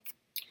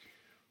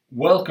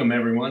Welcome,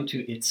 everyone,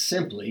 to It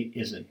Simply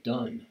Isn't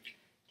Done,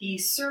 the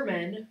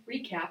Sermon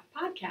Recap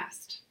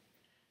Podcast.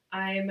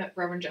 I'm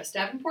Reverend Jess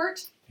Davenport.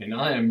 And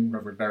I am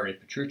Reverend Barry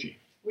Petrucci.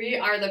 We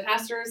are the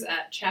pastors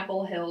at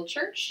Chapel Hill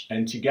Church.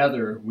 And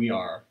together we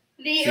are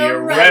the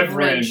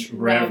Irreverent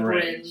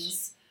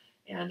Reverends.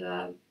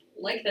 And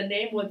like the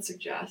name would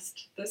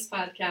suggest, this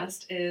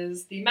podcast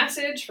is the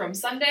message from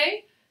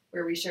Sunday,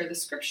 where we share the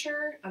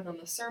scripture and then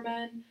the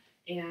sermon,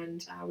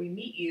 and we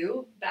meet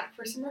you back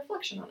for some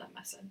reflection on that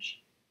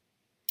message.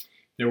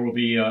 There will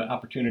be an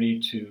opportunity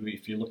to,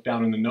 if you look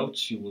down in the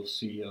notes, you will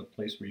see a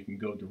place where you can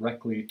go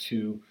directly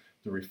to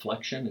the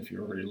reflection if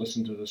you already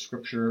listened to the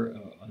scripture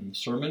and the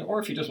sermon, or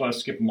if you just want to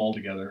skip them all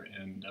together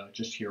and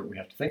just hear what we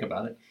have to think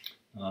about it,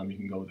 you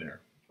can go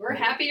there. We're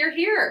happy you're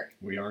here.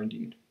 We are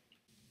indeed.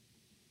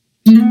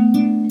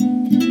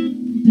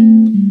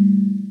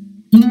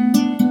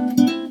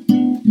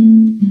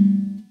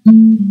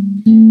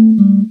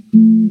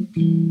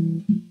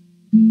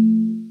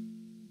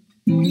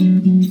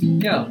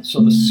 Yeah,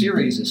 so the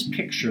series is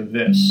Picture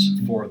This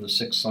for the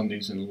 6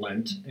 Sundays in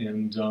Lent,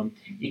 and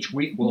each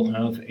week we'll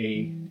have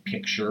a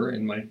picture.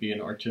 It might be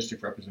an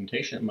artistic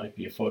representation, it might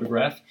be a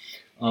photograph,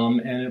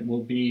 and it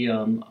will be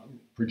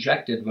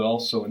projected but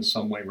also in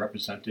some way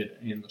represented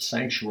in the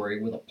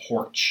sanctuary with a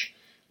porch.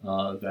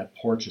 That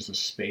porch is a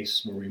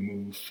space where we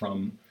move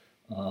from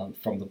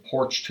the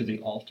porch to the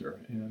altar,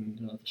 and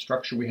the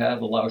structure we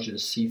have allows you to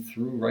see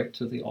through right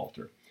to the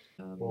altar.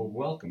 Well,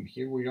 welcome.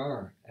 Here we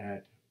are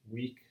at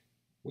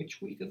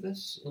which week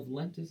of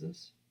Lent is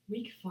this?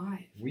 Week 5.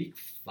 Week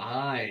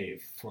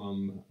 5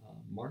 from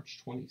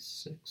March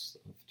 26th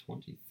of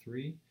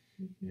 23,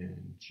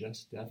 and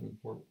Jess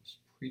Davenport was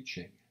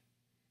preaching.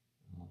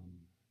 And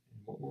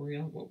what were we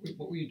on?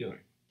 What were you doing?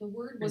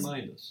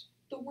 Remind us.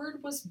 The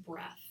word was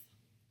breath.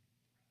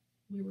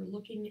 We were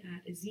looking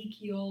at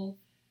Ezekiel,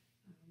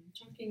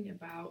 talking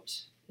about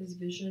his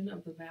vision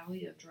of the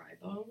Valley of Dry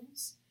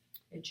Bones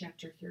in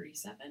chapter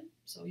 37.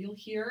 So you'll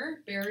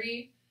hear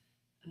Barry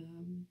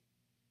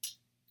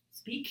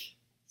speak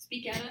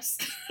at us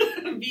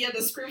via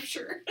the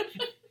scripture,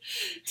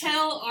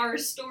 tell our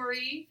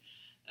story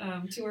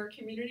to our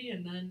community,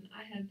 and then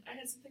I had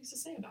some things to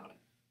say about it.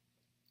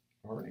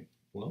 All right.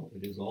 Well,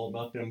 it is all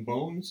about them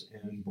bones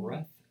and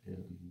breath,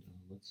 and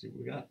let's see what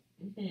we got.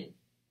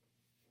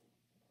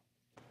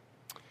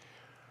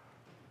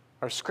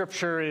 Our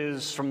scripture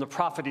is from the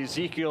prophet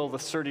Ezekiel, the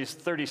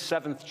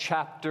 37th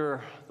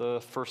chapter,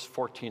 the first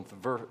 14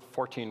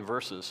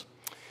 verses.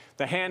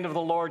 The hand of the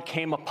Lord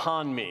came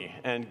upon me,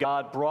 and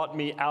God brought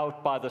me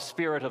out by the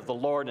Spirit of the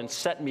Lord and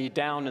set me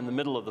down in the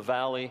middle of the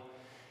valley.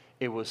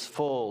 It was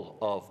full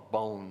of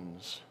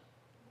bones.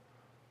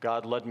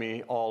 God led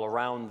me all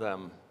around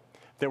them.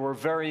 There were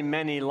very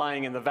many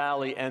lying in the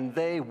valley, and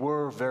they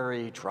were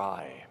very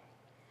dry.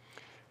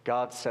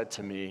 God said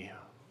to me,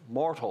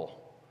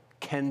 "Mortal,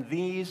 can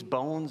these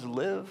bones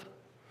live?"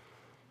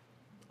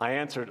 I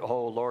answered,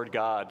 "Oh, Lord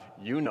God,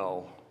 you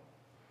know."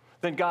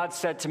 Then God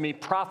said to me,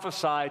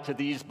 "Prophesy to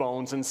these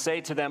bones and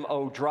say to them,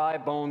 O dry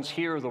bones,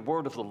 hear the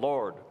word of the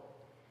Lord.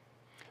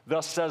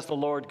 Thus says the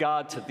Lord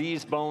God, to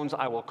these bones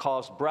I will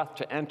cause breath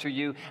to enter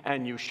you,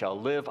 and you shall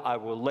live. I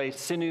will lay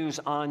sinews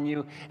on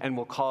you, and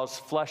will cause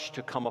flesh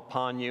to come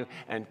upon you,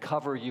 and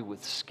cover you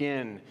with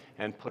skin,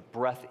 and put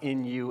breath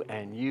in you,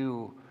 and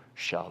you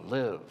shall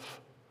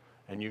live.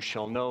 And you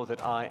shall know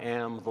that I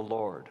am the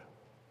Lord."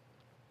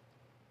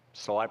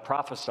 So I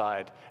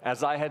prophesied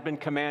as I had been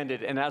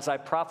commanded, and as I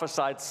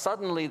prophesied,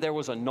 suddenly there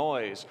was a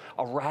noise,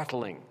 a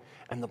rattling,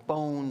 and the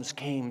bones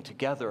came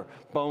together,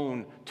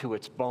 bone to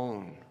its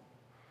bone.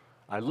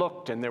 I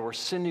looked, and there were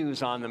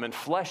sinews on them, and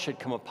flesh had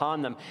come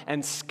upon them,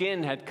 and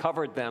skin had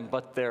covered them,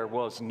 but there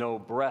was no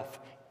breath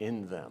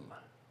in them.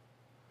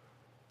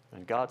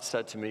 And God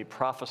said to me,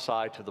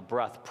 "Prophesy to the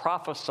breath,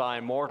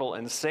 prophesy, mortal,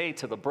 and say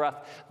to the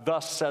breath,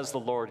 Thus says the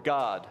Lord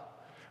God,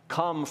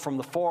 Come from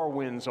the four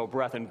winds, O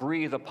breath, and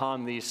breathe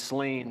upon these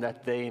slain,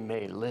 that they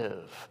may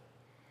live."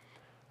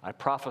 I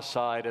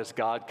prophesied as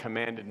God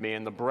commanded me,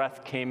 and the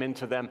breath came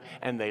into them,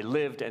 and they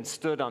lived and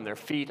stood on their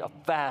feet, a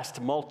vast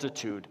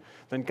multitude.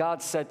 Then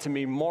God said to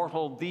me,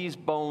 "Mortal, these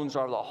bones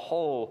are the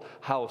whole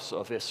house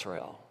of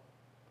Israel.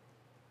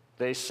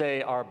 They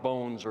say our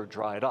bones are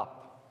dried up,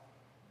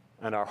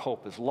 and our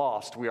hope is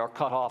lost. We are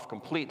cut off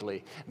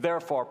completely.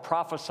 Therefore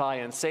prophesy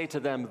and say to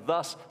them,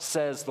 Thus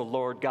says the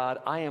Lord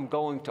God, I am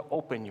going to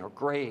open your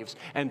graves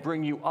and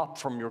bring you up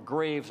from your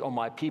graves, O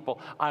my people.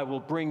 I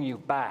will bring you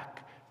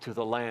back to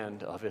the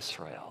land of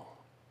Israel.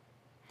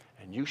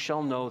 And you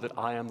shall know that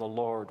I am the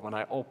Lord when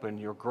I open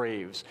your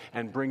graves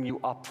and bring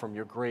you up from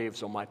your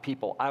graves, O my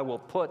people. I will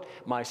put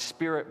my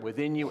spirit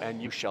within you,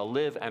 and you shall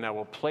live, and I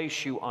will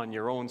place you on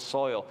your own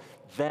soil.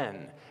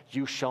 Then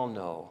you shall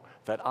know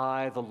that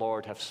I, the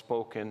Lord, have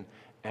spoken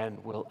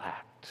and will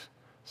act,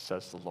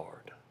 says the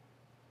Lord.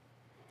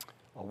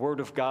 A word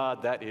of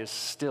God that is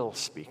still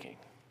speaking.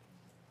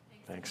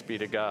 Thanks be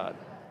to God.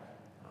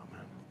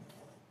 Amen.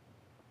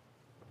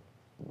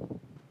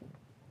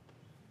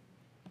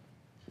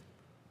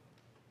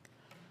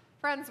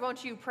 Friends,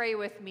 won't you pray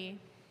with me?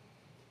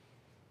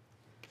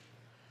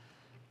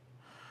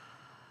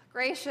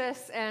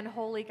 Gracious and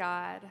holy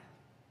God,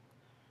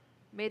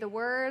 may the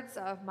words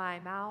of my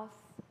mouth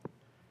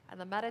and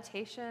the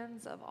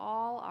meditations of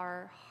all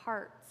our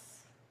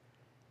hearts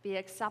be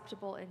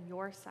acceptable in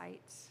your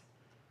sight.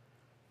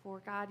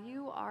 For God,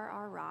 you are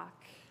our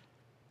rock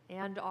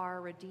and our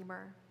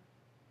Redeemer.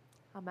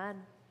 Amen.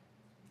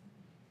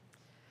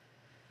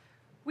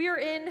 We are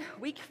in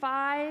week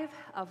 5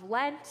 of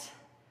Lent.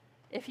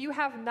 If you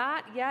have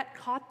not yet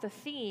caught the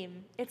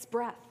theme, it's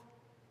breath.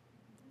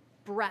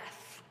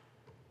 Breath.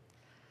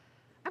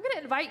 I'm going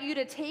to invite you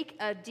to take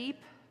a deep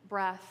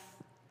breath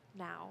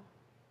now.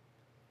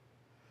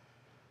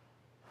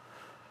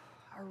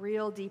 A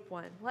real deep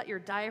one. Let your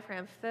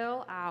diaphragm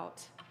fill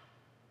out.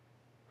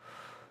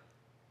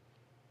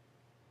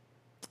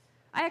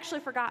 I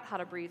actually forgot how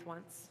to breathe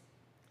once.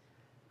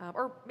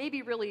 Or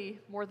maybe really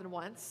more than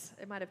once.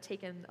 It might have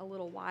taken a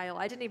little while.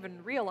 I didn't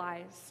even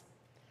realize.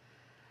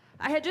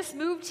 I had just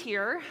moved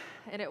here,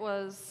 and it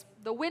was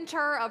the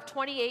winter of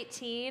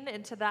 2018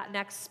 into that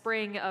next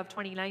spring of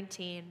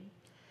 2019.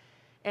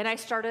 And I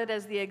started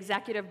as the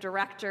executive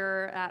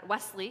director at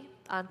Wesley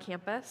on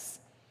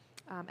campus.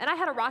 And I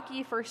had a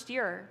rocky first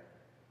year.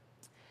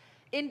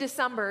 In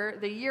December,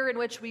 the year in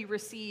which we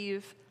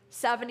receive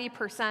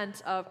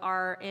 70% of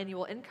our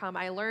annual income,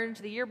 I learned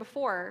the year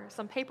before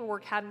some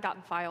paperwork hadn't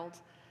gotten filed,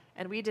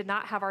 and we did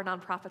not have our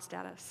nonprofit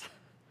status.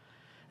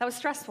 That was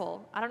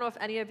stressful. I don't know if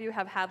any of you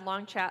have had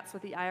long chats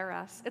with the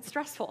IRS. It's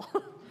stressful.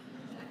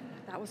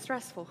 That was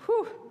stressful.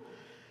 Whew.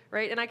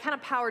 Right? And I kind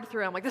of powered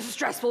through. I'm like, this is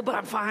stressful, but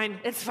I'm fine.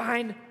 It's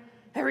fine.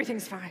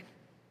 Everything's fine.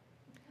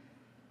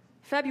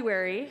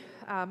 February,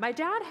 my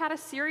dad had a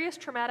serious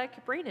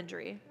traumatic brain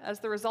injury as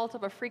the result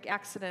of a freak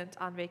accident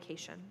on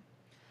vacation.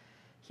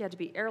 He had to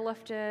be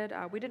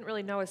airlifted. We didn't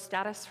really know his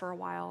status for a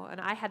while, and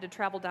I had to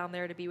travel down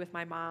there to be with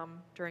my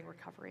mom during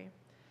recovery.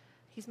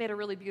 He's made a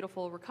really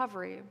beautiful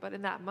recovery, but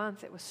in that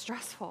month, it was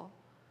stressful.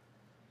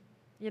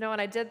 You know,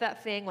 and I did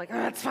that thing like,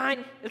 oh, it's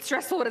fine. It's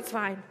stressful, but it's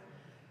fine.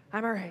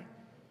 I'm all right.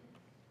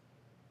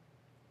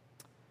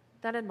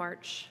 Then in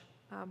March,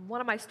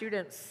 one of my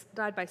students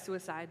died by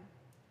suicide.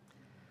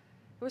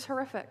 It was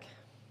horrific,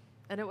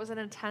 and it was an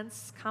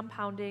intense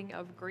compounding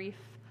of grief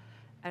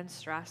and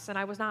stress, and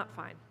I was not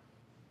fine.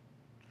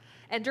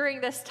 And during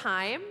this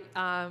time,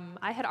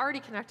 I had already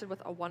connected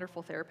with a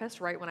wonderful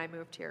therapist right when I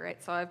moved here,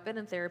 right? So I've been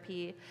in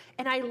therapy,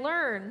 and I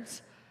learned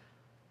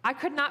I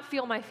could not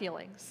feel my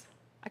feelings.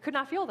 I could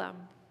not feel them.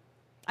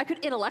 I could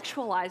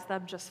intellectualize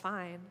them just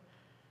fine.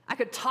 I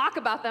could talk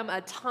about them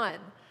a ton.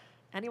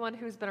 Anyone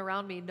who's been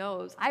around me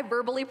knows I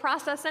verbally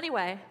process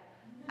anyway.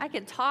 I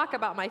can talk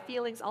about my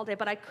feelings all day,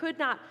 but I could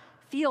not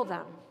feel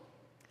them.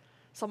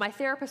 So my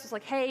therapist was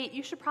like, hey,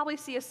 you should probably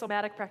see a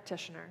somatic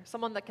practitioner,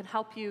 someone that can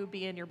help you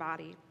be in your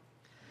body.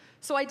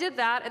 So I did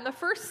that, and the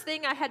first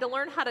thing I had to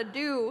learn how to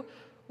do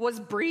was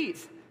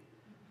breathe.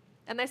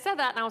 And they said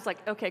that, and I was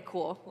like, okay,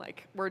 cool.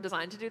 Like, we're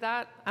designed to do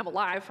that. I'm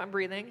alive. I'm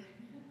breathing.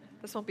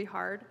 This won't be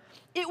hard.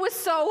 It was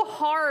so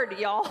hard,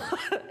 y'all.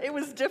 It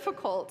was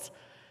difficult.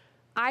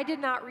 I did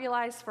not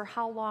realize for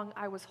how long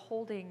I was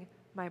holding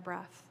my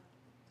breath.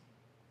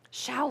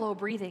 Shallow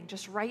breathing,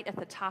 just right at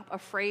the top,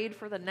 afraid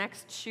for the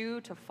next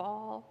shoe to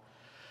fall.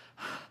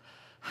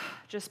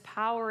 Just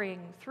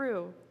powering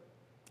through.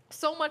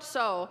 So much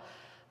so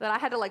that I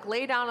had to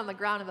lay down on the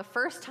ground, and the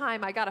first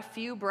time I got a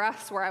few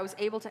breaths where I was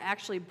able to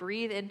actually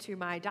breathe into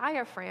my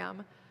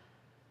diaphragm,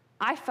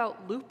 I felt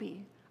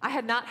loopy. I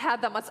had not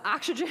had that much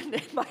oxygen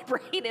in my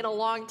brain in a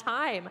long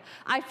time.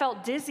 I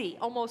felt dizzy,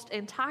 almost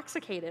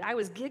intoxicated. I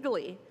was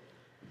giggly.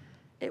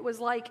 It was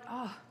like,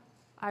 oh,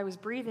 I was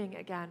breathing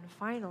again,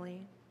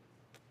 finally.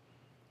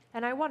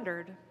 And I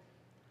wondered,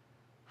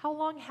 how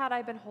long had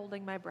I been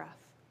holding my breath?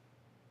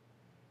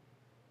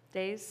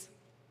 Days?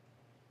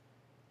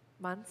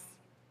 Months?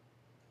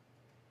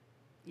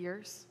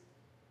 Years?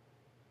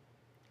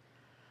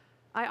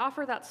 I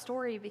offer that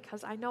story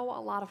because I know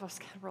a lot of us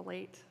can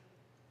relate.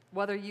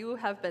 Whether you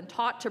have been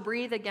taught to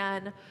breathe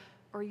again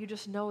or you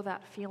just know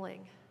that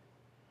feeling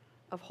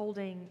of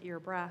holding your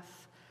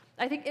breath.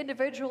 I think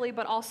individually,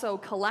 but also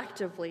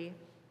collectively.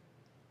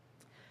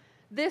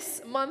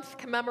 This month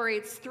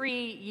commemorates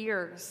 3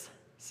 years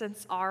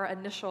since our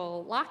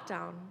initial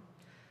lockdown.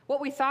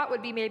 What we thought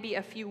would be maybe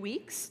a few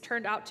weeks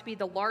turned out to be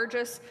the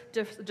largest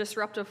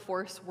disruptive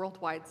force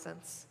worldwide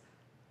since.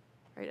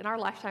 Right? In our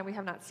lifetime, we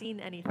have not seen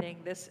anything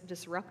this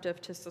disruptive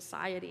to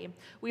society.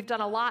 We've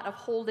done a lot of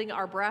holding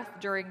our breath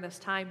during this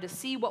time to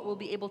see what we'll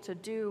be able to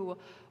do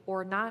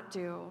or not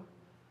do.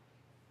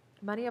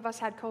 Many of us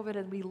had COVID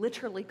and we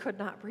literally could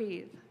not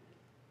breathe.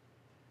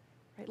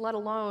 Right? Let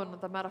alone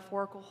the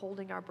metaphorical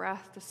holding our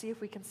breath to see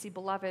if we can see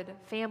beloved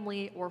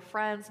family or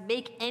friends,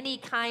 make any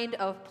kind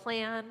of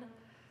plan.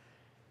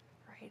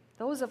 Right?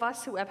 Those of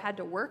us who have had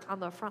to work on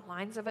the front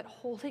lines of it,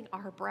 holding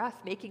our breath,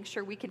 making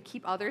sure we can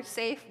keep others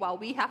safe while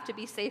we have to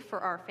be safe for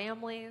our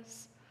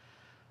families.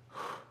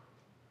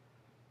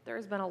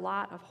 There's been a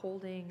lot of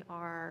holding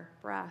our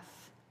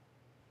breath.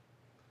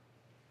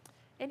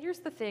 And here's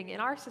the thing, in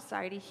our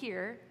society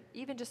here,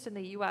 even just in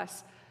the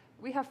US,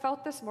 we have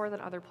felt this more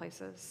than other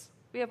places.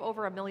 We have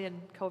over 1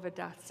 million COVID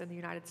deaths in the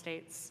United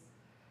States.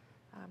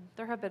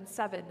 There have been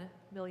 7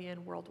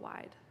 million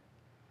worldwide.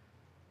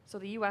 So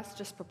the U.S.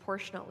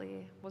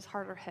 disproportionately was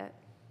harder hit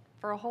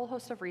for a whole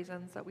host of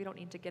reasons that we don't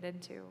need to get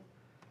into.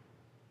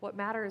 What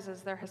matters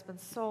is there has been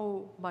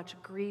so much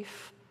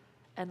grief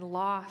and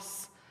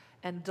loss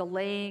and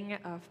delaying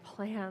of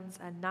plans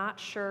and not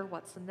sure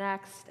what's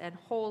next and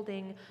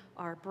holding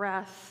our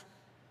breath.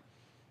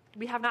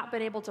 We have not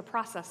been able to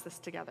process this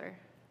together,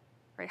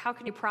 right? How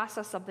can you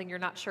process something you're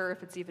not sure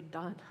if it's even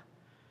done?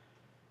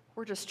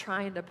 We're just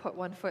trying to put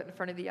one foot in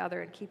front of the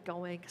other and keep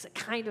going because it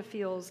kind of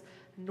feels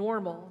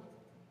normal.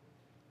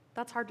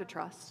 That's hard to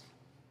trust.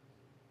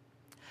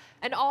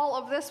 And all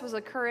of this was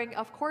occurring,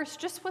 of course,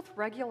 just with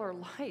regular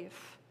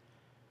life.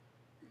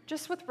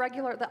 Just with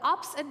the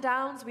ups and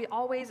downs we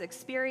always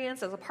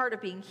experience as a part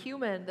of being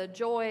human, the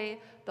joy,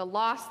 the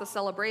loss, the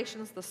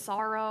celebrations, the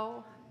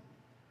sorrow,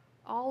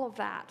 all of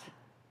that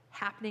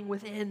happening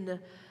within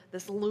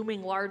this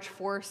looming large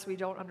force we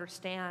don't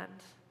understand.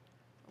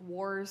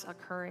 Wars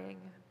occurring,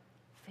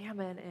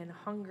 famine and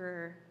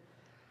hunger.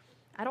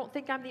 I don't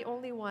think I'm the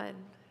only one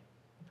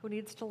who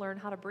needs to learn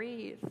how to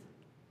breathe. Right?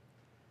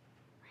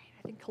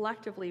 I think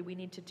collectively we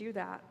need to do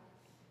that.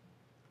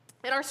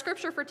 In our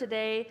scripture for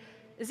today,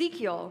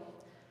 Ezekiel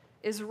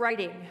is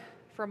writing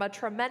from a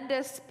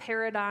tremendous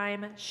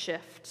paradigm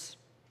shift.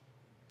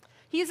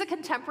 He's a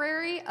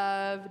contemporary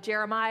of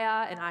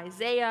Jeremiah and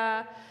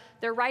Isaiah.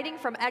 They're writing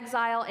from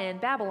exile in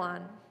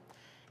Babylon.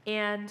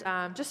 And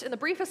just in the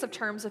briefest of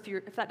terms,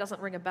 if that doesn't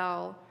ring a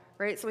bell,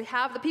 right? So we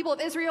have the people of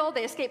Israel.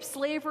 They escaped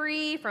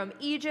slavery from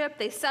Egypt.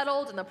 They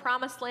settled in the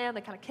Promised Land.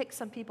 They kind of kicked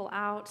some people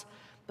out,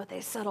 but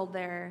they settled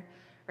there.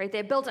 Right?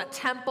 They built a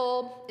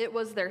temple. It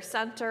was their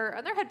center.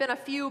 And there had been a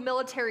few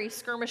military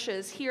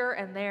skirmishes here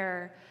and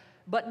there,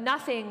 but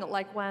nothing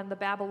like when the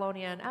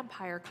Babylonian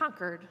Empire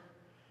conquered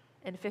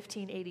in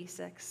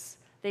 1586.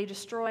 They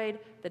destroyed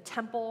the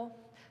temple.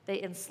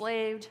 They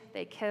enslaved.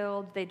 They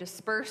killed. They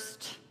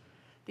dispersed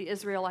the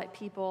Israelite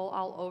people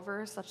all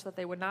over such that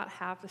they would not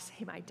have the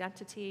same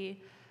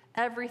identity.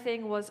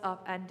 Everything was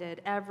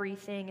upended.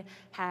 Everything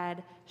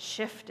had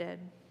shifted.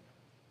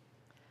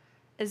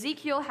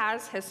 Ezekiel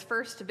has his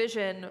first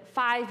vision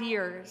 5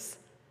 years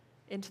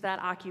into that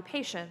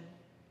occupation.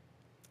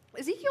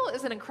 Ezekiel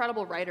is an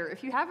incredible writer.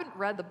 If you haven't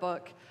read the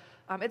book,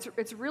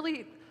 it's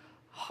really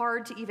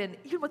hard to even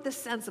with this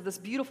sense of this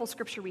beautiful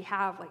scripture we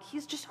have, like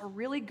he's just a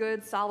really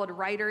good, solid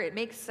writer. It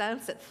makes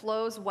sense, it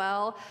flows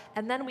well,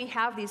 and then we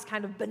have these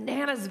kind of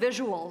bananas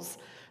visuals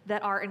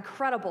that are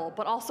incredible,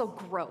 but also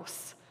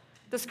gross.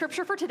 The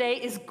scripture for today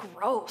is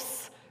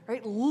gross,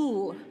 right?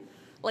 Ooh.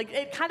 Like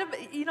it kind of,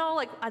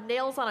 like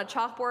nails on a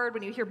chalkboard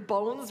when you hear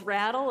bones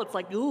rattle, it's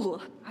like,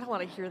 ooh, I don't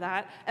want to hear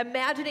that.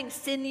 Imagining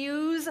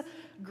sinews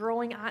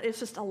growing on, it's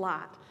just a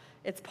lot.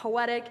 It's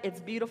poetic, it's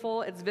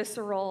beautiful, it's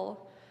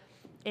visceral.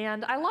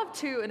 And I love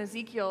too in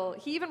Ezekiel,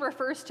 he even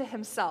refers to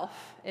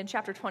himself in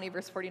chapter 20,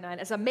 verse 49,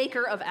 as a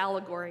maker of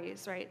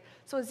allegories, right?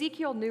 So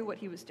Ezekiel knew what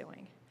he was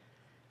doing.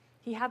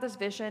 He had this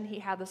vision, he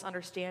had this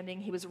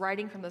understanding. He was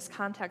writing from this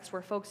context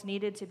where folks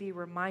needed to be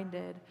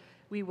reminded,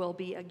 we will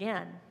be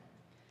again.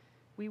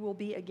 We will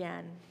be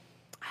again.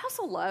 I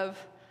also love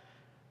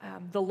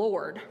the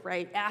Lord,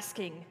 right?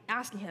 Asking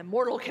him,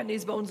 mortal, can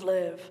these bones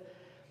live?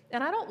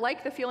 And I don't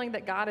like the feeling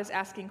that God is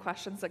asking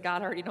questions that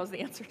God already knows the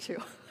answer to.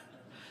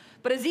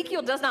 But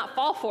Ezekiel does not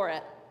fall for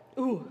it.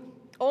 Ooh,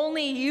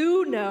 only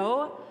you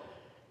know.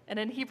 And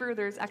in Hebrew,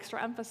 there's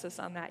extra emphasis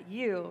on that,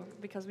 you,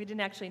 because we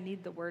didn't actually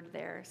need the word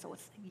there. So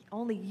it's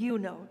only you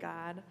know,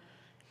 God.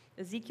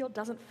 Ezekiel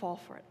doesn't fall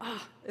for it.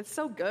 It's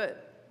so good.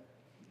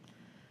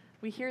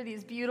 We hear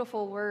these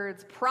beautiful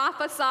words,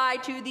 prophesy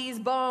to these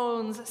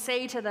bones,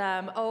 say to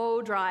them,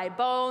 O dry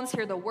bones,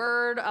 hear the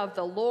word of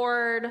the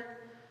Lord.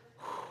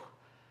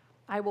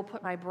 I will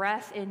put my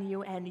breath in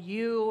you and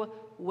you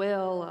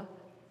will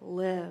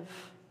live.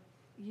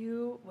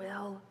 You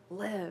will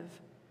live.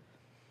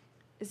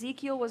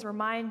 Ezekiel was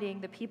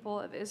reminding the people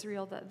of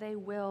Israel that they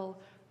will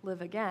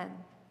live again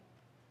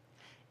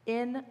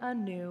in a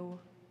new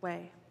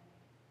way.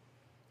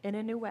 In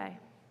a new way.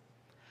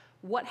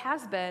 What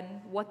has been,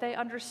 what they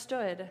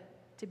understood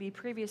to be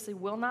previously,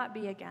 will not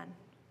be again.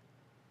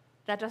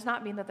 That does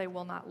not mean that they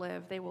will not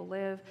live. They will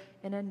live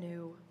in a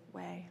new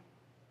way.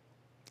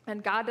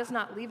 And God does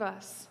not leave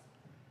us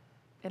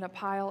in a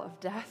pile of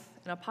death,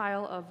 in a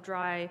pile of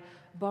dry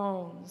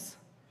bones.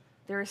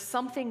 There is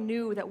something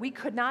new that we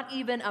could not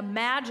even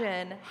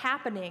imagine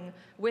happening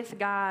with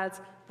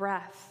God's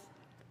breath.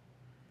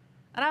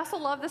 And I also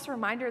love this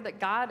reminder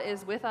that God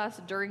is with us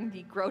during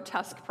the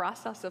grotesque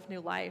process of new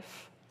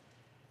life.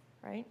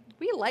 Right?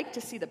 We like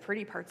to see the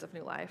pretty parts of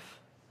new life.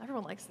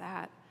 Everyone likes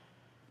that.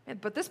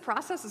 But this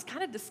process is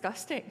kind of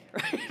disgusting,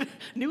 right?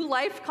 New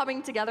life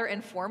coming together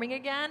and forming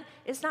again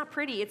is not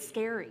pretty, it's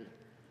scary.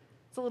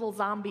 It's a little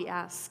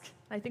zombie-esque.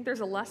 I think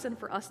there's a lesson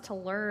for us to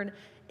learn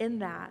in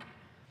that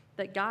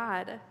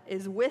God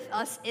is with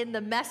us in the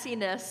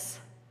messiness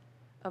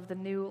of the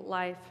new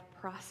life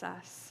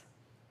process.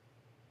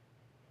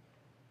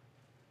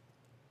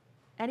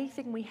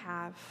 Anything we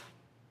have,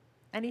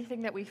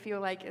 Anything that we feel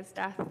like is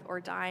death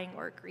or dying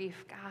or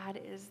grief, God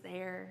is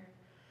there.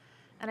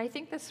 And I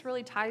think this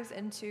really ties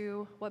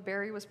into what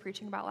Barry was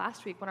preaching about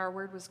last week when our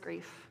word was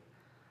grief.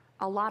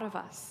 A lot of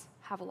us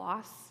have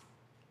loss,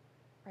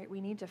 right?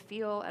 We need to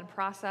feel and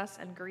process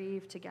and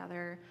grieve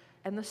together.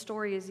 And the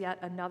story is yet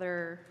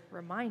another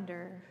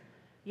reminder.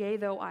 Yea,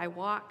 though I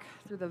walk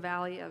through the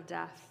valley of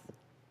death,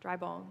 dry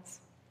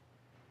bones,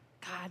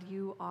 God,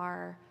 you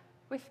are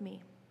with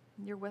me.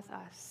 You're with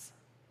us.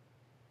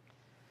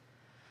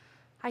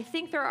 I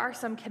think there are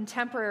some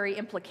contemporary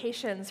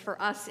implications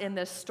for us in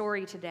this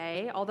story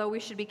today, although we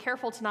should be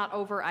careful to not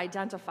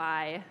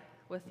over-identify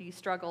with the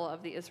struggle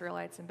of the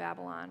Israelites in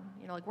Babylon.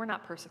 We're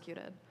not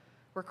persecuted.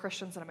 We're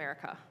Christians in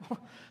America.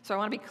 So I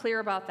want to be clear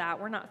about that.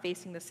 We're not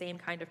facing the same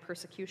kind of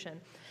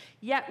persecution.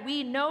 Yet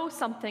we know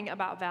something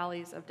about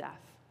valleys of death.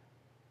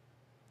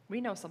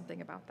 We know something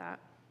about that.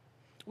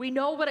 We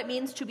know what it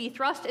means to be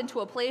thrust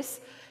into a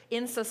place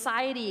in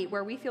society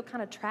where we feel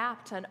kind of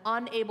trapped and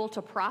unable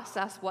to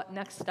process what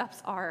next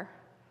steps are.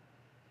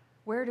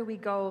 Where do we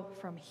go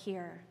from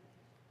here?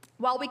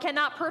 While we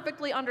cannot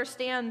perfectly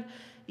understand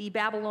the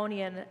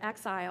Babylonian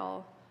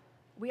exile,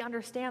 we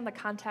understand the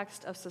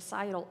context of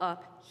societal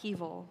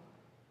upheaval,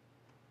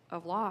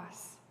 of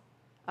loss,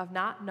 of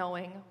not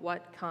knowing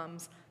what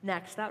comes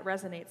next. That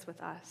resonates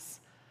with us.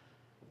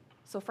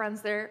 So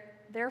friends,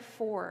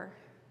 therefore,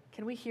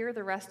 can we hear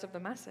the rest of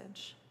the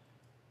message?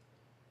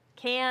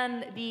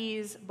 Can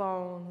these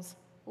bones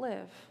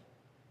live?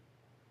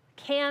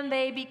 Can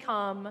they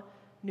become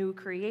new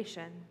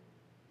creation?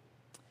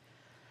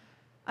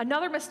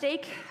 Another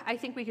mistake I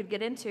think we could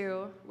get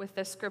into with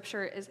this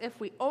scripture is if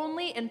we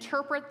only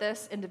interpret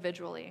this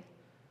individually.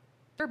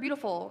 There are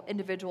beautiful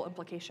individual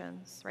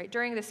implications, right?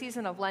 During the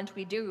season of Lent,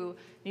 we do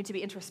need to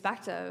be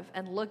introspective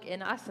and look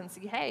in us and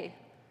see, hey,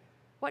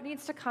 what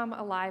needs to come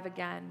alive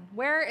again?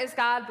 Where is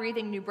God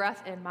breathing new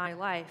breath in my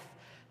life?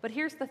 But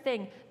here's the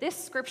thing, this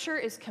scripture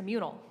is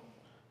communal.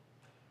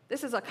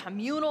 This is a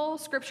communal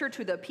scripture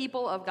to the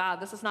people of God.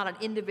 This is not an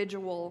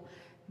individual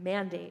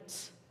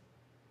mandate.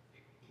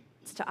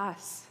 It's to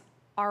us.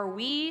 Are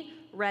we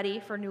ready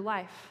for new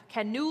life?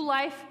 Can new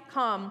life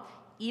come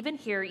even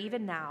here,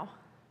 even now,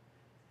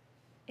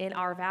 in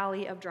our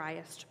valley of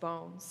driest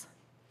bones?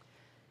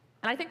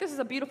 And I think this is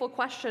a beautiful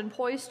question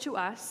poised to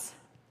us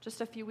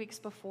just a few weeks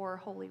before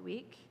Holy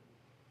Week,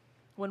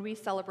 when we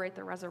celebrate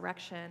the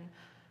resurrection.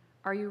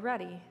 Are you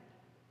ready?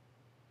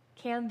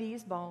 Can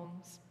these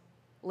bones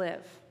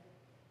live?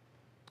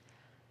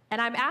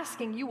 And I'm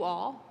asking you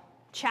all,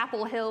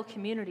 Chapel Hill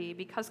community,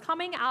 because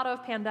coming out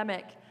of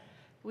pandemic,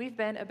 we've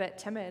been a bit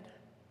timid.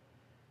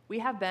 We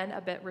have been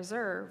a bit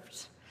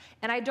reserved.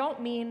 And I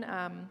don't mean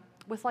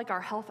with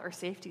our health or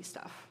safety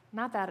stuff.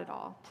 Not that at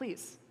all.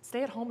 Please,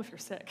 stay at home if you're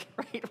sick,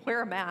 right?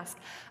 Wear a mask.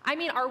 I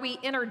mean, are we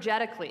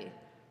energetically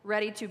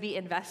ready to be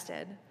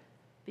invested?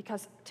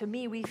 Because to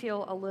me, we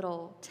feel a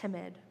little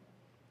timid.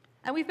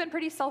 And we've been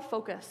pretty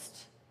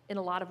self-focused in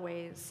a lot of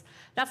ways.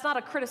 That's not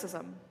a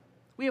criticism.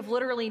 We have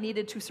literally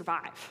needed to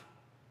survive.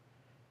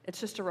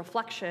 It's just a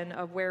reflection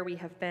of where we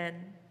have been.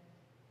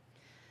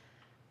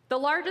 The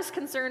largest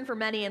concern for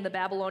many in the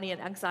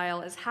Babylonian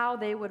exile is how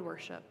they would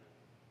worship.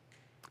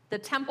 The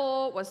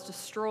temple was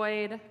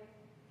destroyed.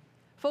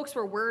 Folks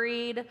were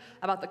worried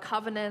about the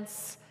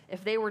covenants.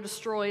 If they were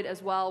destroyed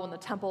as well when the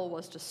temple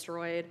was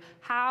destroyed,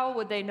 how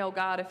would they know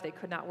God if they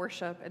could not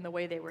worship in the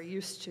way they were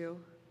used to?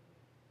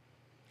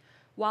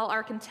 While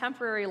our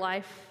contemporary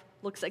life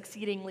looks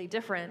exceedingly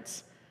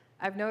different,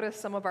 I've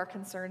noticed some of our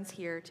concerns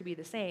here to be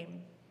the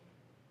same.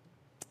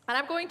 And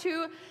I'm going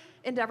to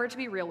endeavor to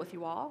be real with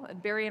you all,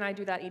 and Barry and I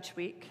do that each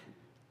week,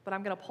 but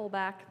I'm going to pull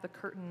back the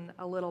curtain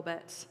a little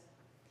bit.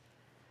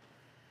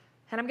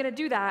 And I'm going to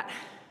do that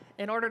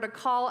in order to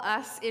call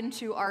us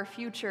into our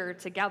future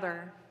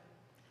together.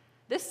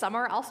 This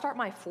summer, I'll start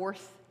my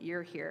 4th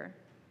year here.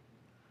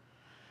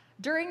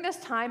 During this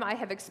time, I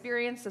have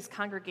experienced this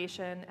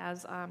congregation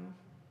as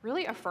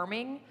really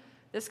affirming.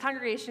 This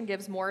congregation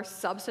gives more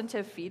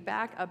substantive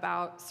feedback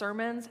about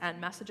sermons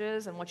and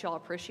messages and what you all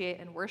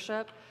appreciate in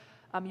worship.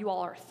 You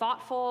all are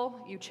thoughtful,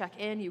 you check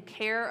in, you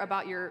care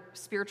about your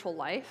spiritual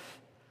life.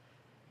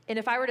 And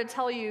if I were to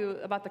tell you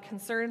about the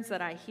concerns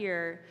that I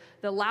hear,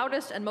 the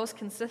loudest and most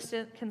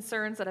consistent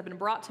concerns that have been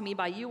brought to me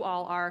by you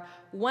all are,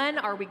 when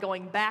are we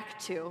going back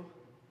to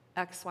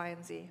X, Y,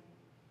 and Z?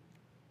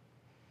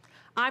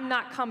 I'm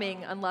not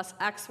coming unless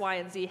X, Y,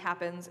 and Z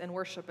happens in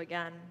worship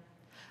again.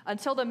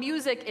 Until the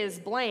music is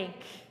blank,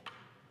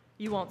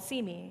 you won't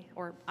see me,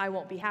 or I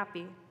won't be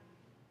happy.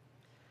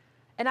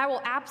 And I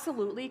will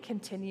absolutely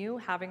continue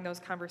having those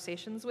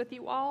conversations with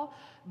you all,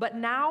 but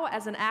now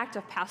as an act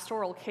of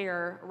pastoral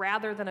care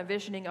rather than a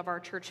visioning of our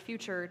church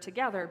future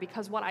together,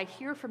 because what I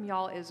hear from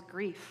y'all is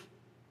grief.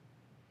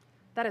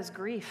 That is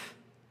grief.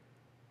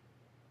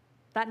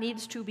 That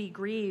needs to be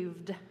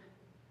grieved.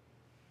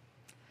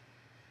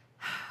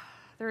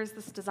 There is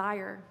this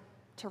desire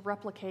to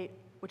replicate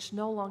which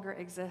no longer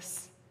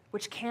exists,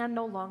 which can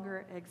no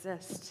longer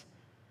exist.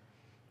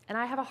 And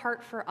I have a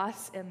heart for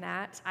us in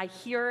that. I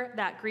hear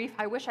that grief.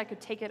 I wish I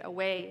could take it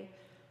away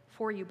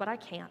for you, but I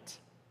can't.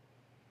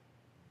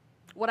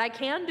 What I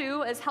can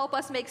do is help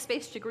us make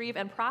space to grieve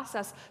and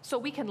process so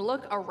we can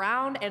look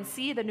around and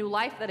see the new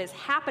life that is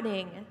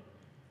happening,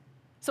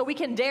 so we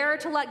can dare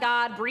to let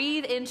God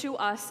breathe into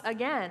us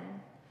again.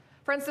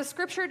 Friends, the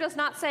scripture does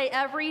not say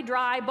every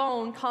dry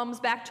bone comes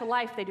back to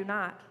life. They do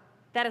not.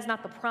 That is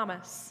not the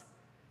promise.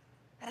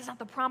 That is not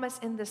the promise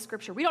in this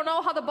scripture. We don't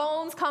know how the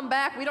bones come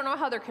back. We don't know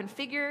how they're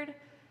configured.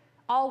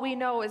 All we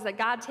know is that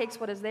God takes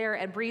what is there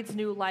and breathes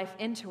new life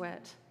into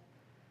it.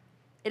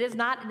 It is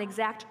not an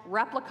exact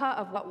replica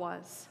of what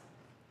was.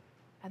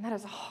 And that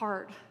is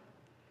hard.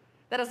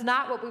 That is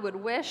not what we would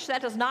wish.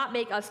 That does not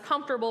make us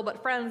comfortable,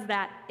 but friends,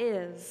 that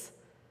is.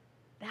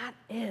 That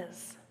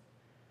is.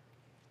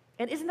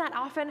 And isn't that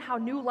often how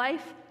new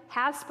life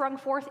has sprung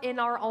forth in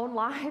our own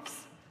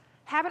lives?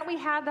 Haven't we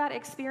had that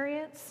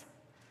experience?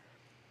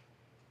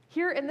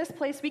 Here in this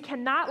place, we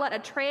cannot let a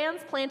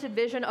transplanted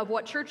vision of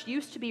what church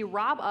used to be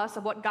rob us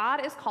of what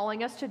God is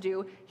calling us to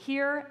do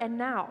here and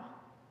now.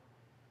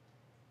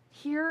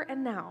 Here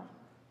and now.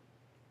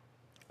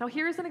 Now,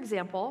 here's an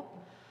example.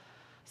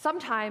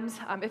 Sometimes,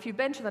 if you've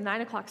been to the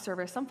 9 o'clock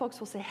service, some folks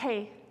will say,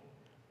 hey,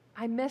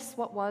 I miss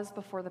what was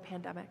before the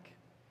pandemic.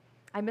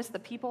 I miss the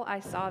people I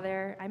saw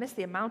there. I miss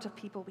the amount of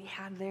people we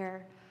had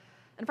there.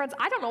 And friends,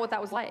 I don't know what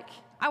that was like.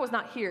 I was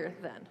not here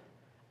then.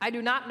 I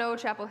do not know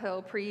Chapel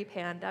Hill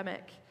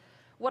pre-pandemic.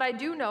 What I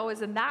do know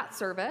is in that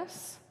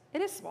service,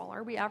 it is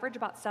smaller. We average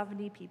about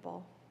 70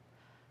 people.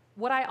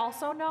 What I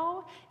also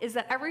know is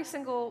that every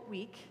single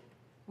week,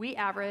 we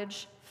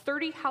average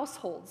 30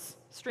 households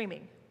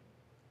streaming.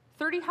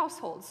 30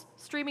 households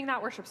streaming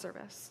that worship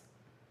service,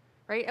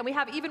 right? And we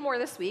have even more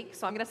this week,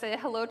 so I'm going to say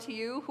hello to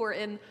you who are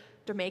in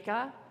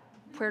Jamaica,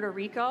 Puerto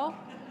Rico,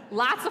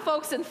 lots of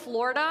folks in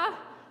Florida.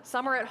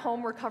 Some are at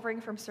home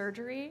recovering from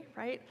surgery,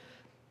 right?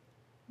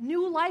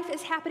 New life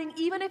is happening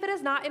even if it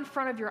is not in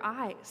front of your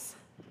eyes.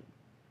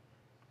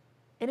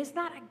 And isn't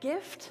that a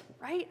gift,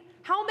 right?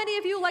 How many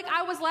of you, like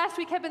I was last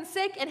week, have been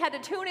sick and had to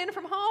tune in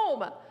from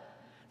home?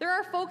 There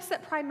are folks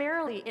that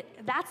primarily,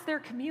 that's their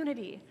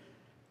community,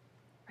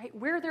 right?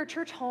 We're their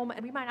church home,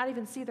 and we might not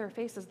even see their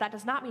faces. That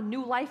does not mean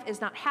new life is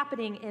not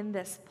happening in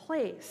this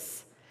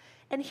place.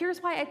 And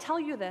here's why I tell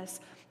you this.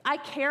 I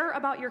care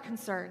about your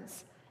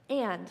concerns.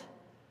 And,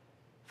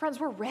 friends,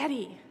 we're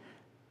ready.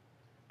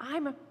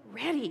 I'm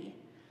ready.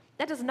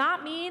 That does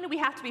not mean we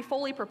have to be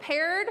fully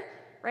prepared,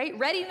 right?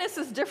 Readiness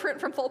is different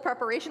from full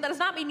preparation. That does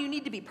not mean you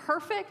need to be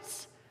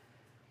perfect.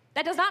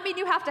 That does not mean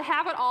you have to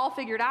have it all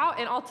figured out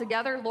and all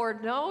together.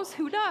 Lord knows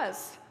who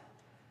does.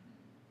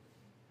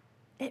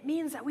 It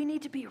means that we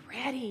need to be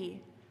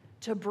ready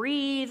to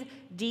breathe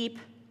deep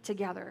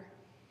together.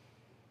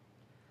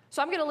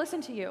 So I'm going to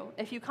listen to you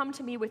if you come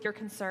to me with your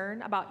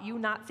concern about you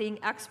not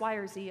seeing X, Y,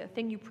 or Z, a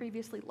thing you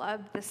previously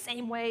loved, the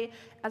same way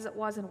as it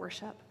was in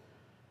worship.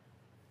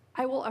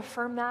 I will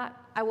affirm that.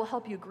 I will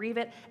help you grieve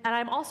it. And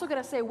I'm also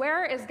going to say,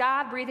 where is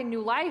God breathing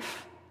new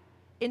life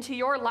into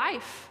your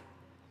life?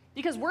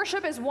 Because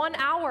worship is 1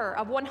 hour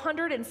of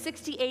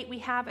 168 we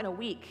have in a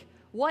week.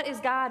 What is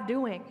God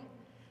doing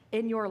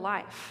in your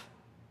life?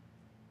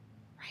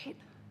 Right?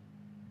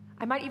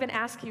 I might even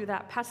ask you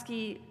that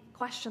pesky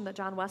question that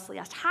John Wesley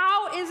asked.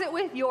 How is it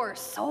with your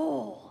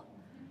soul?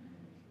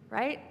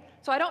 Right?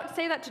 So I don't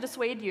say that to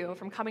dissuade you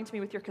from coming to me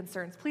with your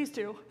concerns. Please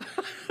do.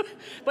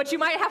 But you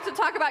might have to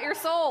talk about your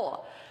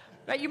soul.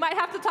 Right? You might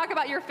have to talk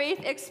about your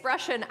faith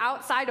expression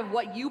outside of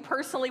what you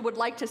personally would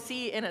like to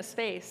see in a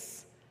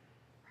space.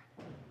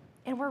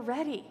 And we're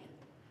ready.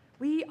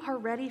 We are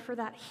ready for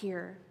that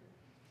here.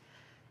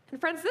 And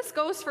friends, this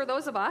goes for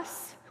those of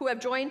us who have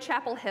joined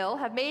Chapel Hill,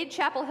 have made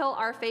Chapel Hill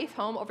our faith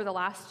home over the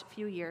last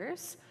few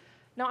years.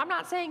 Now, I'm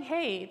not saying,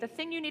 hey, the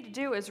thing you need to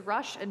do is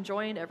rush and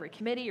join every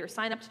committee or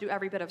sign up to do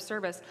every bit of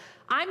service.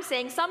 I'm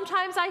saying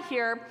sometimes I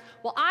hear,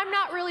 well, I'm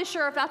not really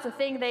sure if that's a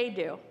thing they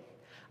do.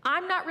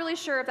 I'm not really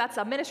sure if that's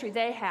a ministry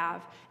they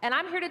have. And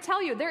I'm here to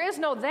tell you, there is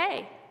no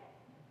they.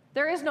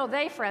 There is no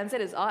they, friends.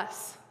 It is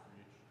us.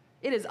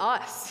 It is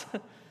us.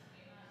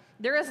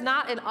 There is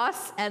not an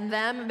us and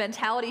them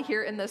mentality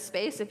here in this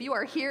space. If you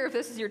are here, if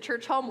this is your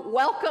church home,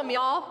 welcome,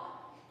 y'all.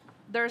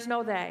 There's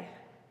no they.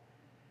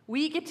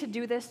 We get to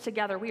do this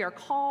together. We are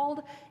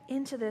called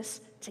into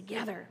this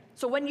together.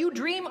 So when you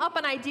dream up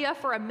an idea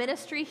for a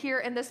ministry here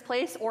in this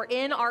place or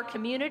in our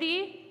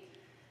community,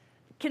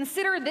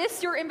 consider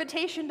this your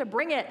invitation to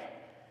bring it.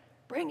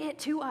 Bring it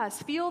to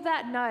us. Feel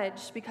that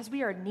nudge because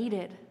we are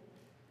needed.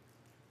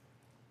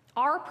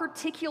 Our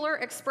particular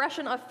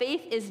expression of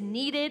faith is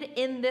needed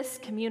in this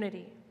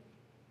community.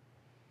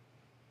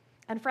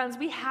 And friends,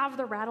 we have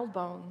the rattled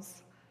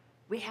bones.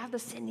 We have the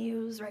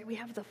sinews, right? We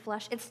have the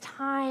flesh. It's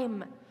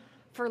time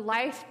for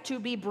life to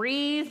be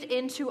breathed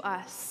into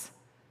us,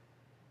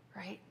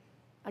 right?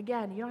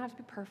 Again, you don't have to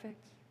be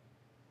perfect.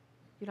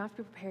 You don't have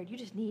to be prepared. You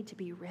just need to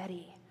be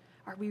ready.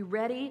 Are we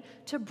ready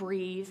to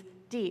breathe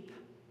deep?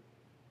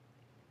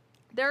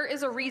 There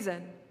is a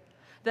reason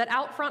that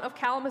out front of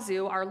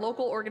Kalamazoo, our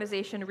local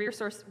organization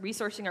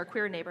resourcing our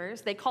queer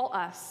neighbors, they call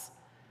us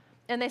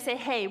and they say,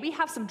 hey, we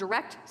have some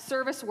direct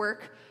service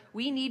work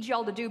we need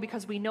y'all to do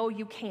because we know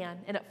you can.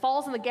 And it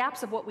falls in the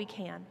gaps of what we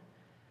can,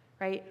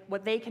 right?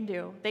 What they can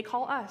do. They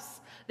call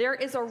us. There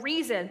is a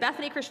reason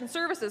Bethany Christian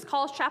Services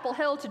calls Chapel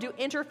Hill to do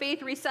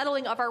interfaith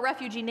resettling of our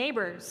refugee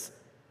neighbors,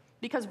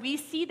 because we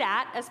see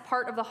that as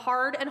part of the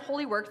hard and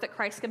holy work that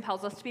Christ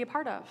compels us to be a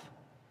part of.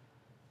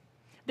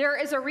 There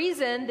is a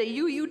reason the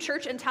UU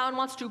Church in town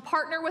wants to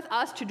partner with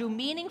us to do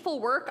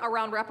meaningful work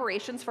around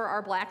reparations for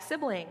our Black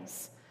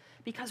siblings,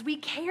 because we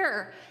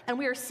care and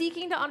we are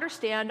seeking to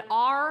understand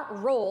our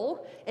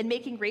role in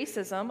making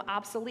racism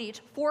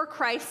obsolete for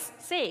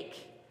Christ's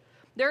sake.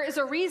 There is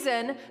a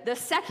reason the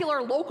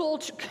secular local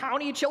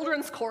county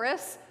children's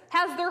chorus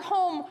has their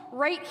home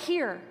right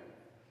here.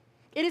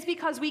 It is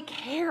because we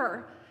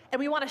care and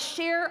we want to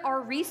share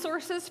our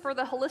resources for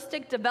the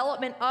holistic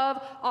development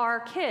of our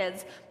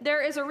kids.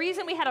 There is a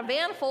reason we had a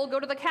van full go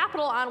to the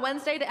Capitol on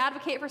Wednesday to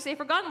advocate for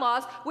safer gun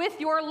laws with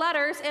your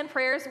letters and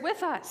prayers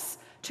with us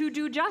to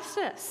do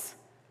justice.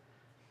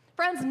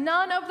 Friends,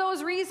 none of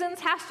those reasons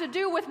has to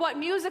do with what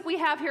music we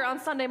have here on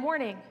Sunday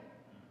morning.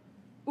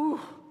 Ooh,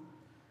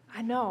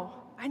 I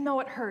know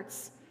it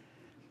hurts.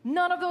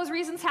 None of those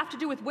reasons have to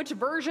do with which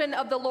version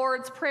of the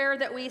Lord's Prayer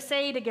that we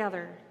say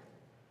together.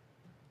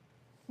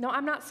 No,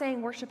 I'm not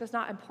saying worship is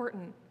not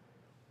important.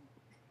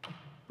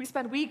 We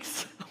spend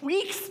weeks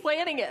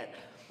planning it.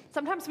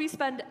 Sometimes we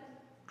spend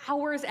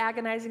hours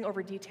agonizing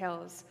over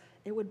details.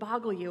 It would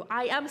boggle you.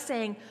 I am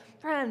saying,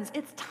 friends,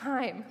 it's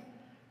time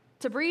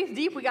to breathe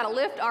deep. We got to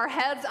lift our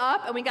heads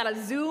up and we got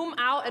to zoom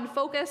out and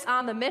focus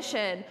on the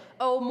mission.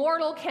 Oh,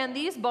 mortal, can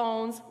these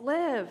bones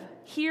live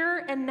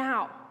here and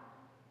now?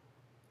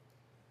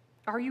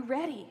 Are you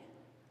ready?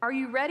 Are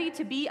you ready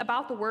to be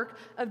about the work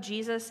of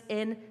Jesus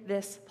in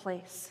this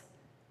place?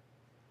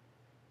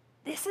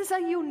 This is a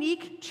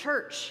unique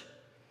church.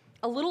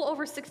 A little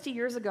over 60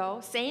 years ago,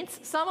 saints,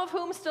 some of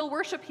whom still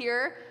worship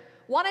here,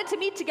 wanted to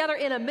meet together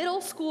in a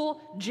middle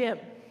school gym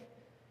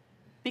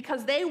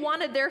because they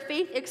wanted their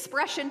faith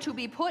expression to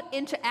be put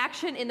into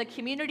action in the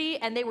community,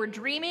 and they were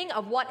dreaming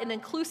of what an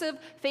inclusive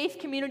faith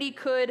community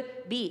could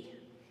be.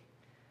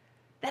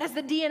 That is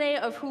the DNA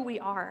of who we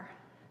are.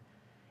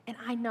 And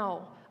I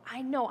know,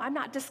 I'm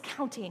not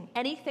discounting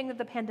anything that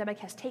the pandemic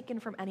has taken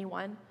from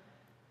anyone.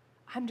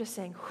 I'm just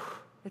saying,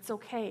 it's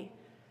okay.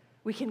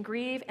 We can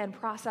grieve and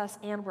process,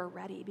 and we're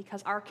ready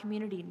because our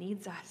community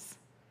needs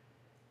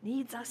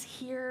us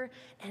here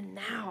and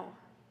now.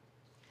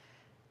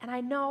 And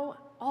I know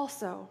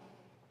also,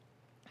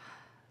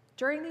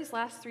 during these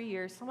last 3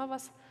 years, some of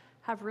us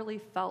have really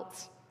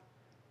felt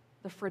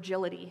the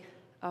fragility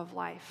of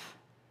life.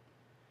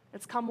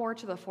 It's come more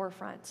to the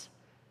forefront,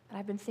 and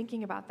I've been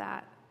thinking about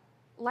that.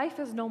 Life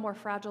is no more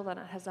fragile than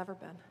it has ever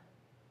been.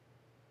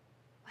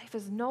 Life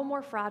is no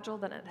more fragile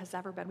than it has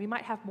ever been. We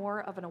might have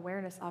more of an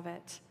awareness of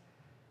it.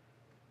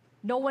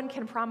 No one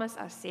can promise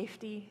us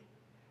safety.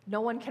 No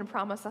one can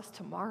promise us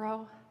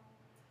tomorrow.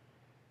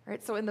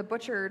 Right? So in the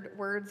butchered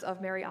words of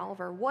Mary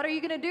Oliver, what are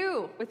you going to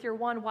do with your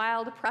one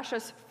wild,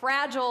 precious,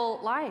 fragile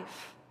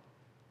life?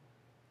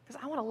 Because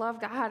I want to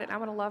love God and I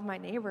want to love my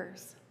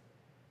neighbors.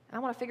 And I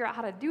want to figure out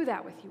how to do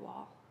that with you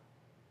all.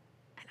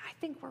 And I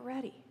think we're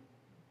ready.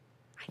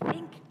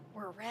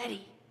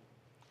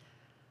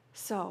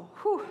 So,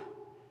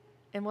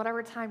 in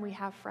whatever time we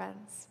have,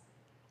 friends,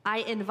 I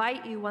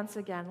invite you once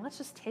again, let's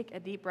just take a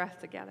deep breath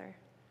together.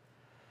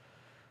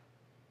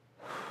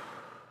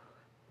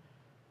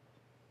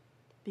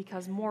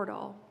 Because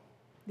mortal,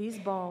 these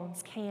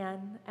bones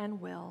can and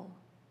will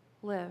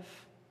live.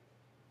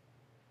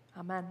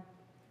 Amen.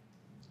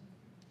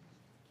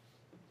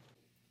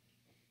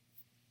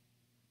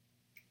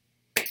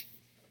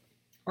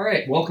 All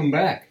right, welcome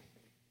back.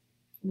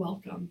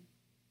 Welcome.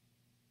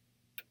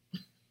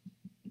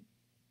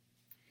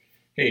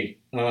 Hey,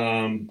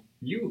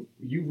 you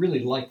really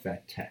like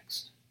that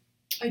text.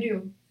 I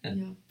do. Yeah.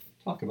 Yeah.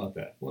 Talk about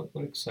that. What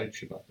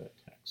excites you about that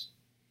text?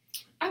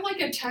 I like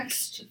a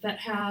text that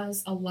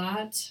has a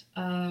lot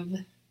of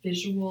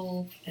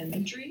visual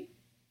imagery.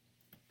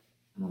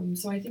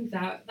 So I think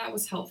that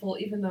was helpful,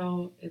 even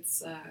though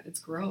it's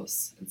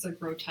gross. It's a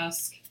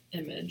grotesque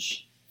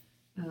image.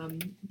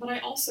 But I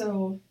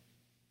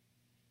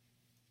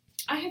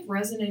have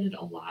resonated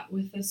a lot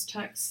with this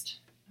text.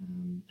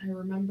 I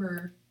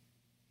remember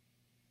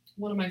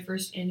one of my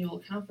first annual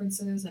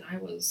conferences, and I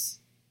was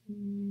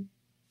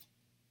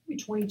maybe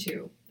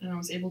 22, and I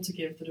was able to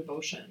give the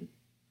devotion.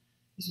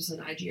 This was an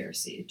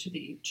IGRC to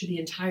the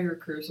entire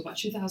crew, so about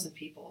 2,000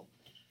 people.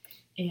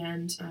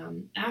 And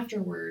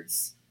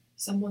afterwards,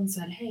 someone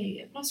said, "Hey,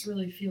 it must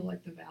really feel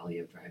like the Valley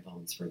of Dry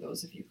Bones for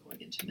those of you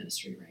going into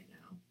ministry right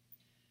now."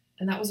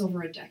 And that was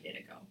over a decade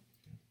ago.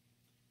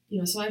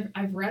 So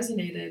I've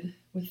resonated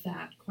with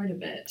that quite a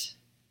bit.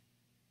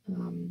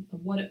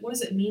 Of what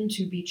does it mean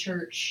to be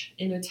church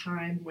in a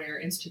time where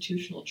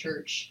institutional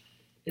church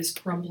is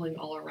crumbling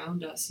all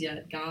around us,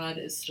 yet God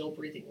is still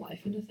breathing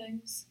life into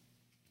things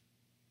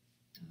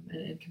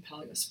and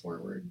compelling us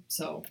forward.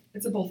 So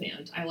it's a both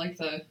and. I like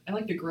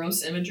the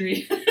gross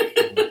imagery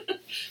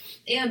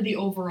and the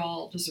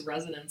overall just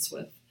resonance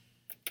with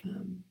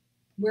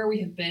where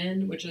we have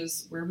been, which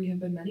is where we have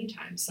been many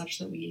times, such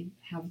that we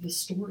have the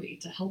story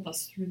to help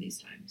us through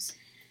these times.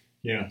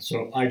 Yeah,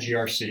 so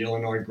IGRC,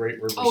 Illinois Great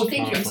Rivers Oh,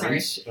 thank you, I'm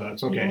Conference.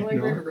 It's okay. Illinois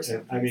Great Rivers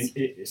I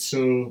mean,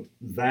 so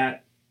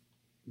that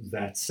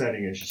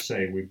setting, as you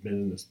say, we've been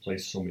in this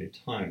place so many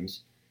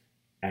times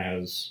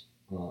as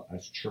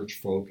church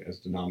folk, as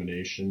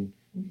denomination.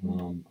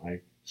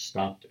 I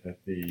stopped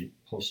at the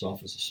post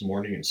office this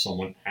morning and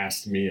someone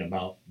asked me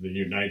about the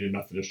United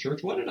Methodist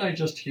Church. What did I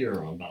just hear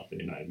about the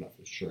United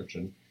Methodist Church?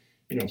 And,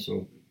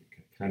 so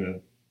kind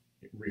of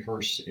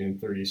rehearse in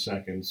 30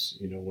 seconds,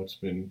 what's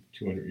been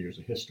 200 years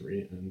of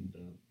history and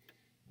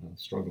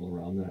struggle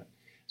around that.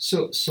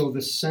 So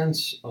the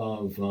sense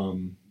of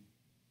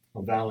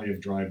a valley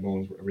of dry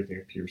bones where everything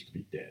appears to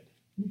be dead.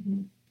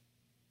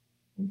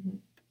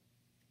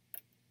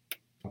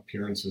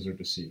 Appearances are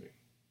deceiving.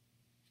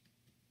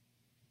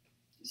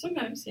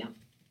 Sometimes, yeah.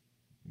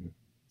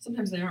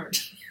 Sometimes they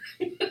aren't.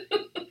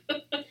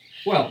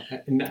 Well,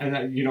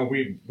 and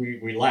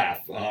we laugh.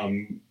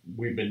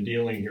 We've been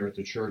dealing here at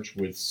the church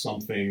with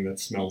something that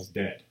smells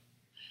dead.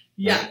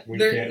 Yeah, we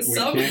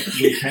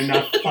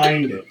cannot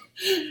find it.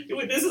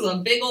 This is a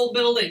big old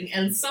building,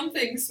 and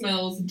something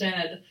smells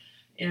dead.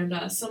 And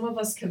some of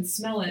us can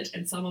smell it,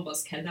 and some of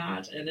us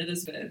cannot. And it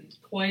has been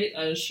quite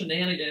a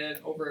shenanigan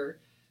over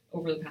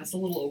the past a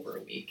little over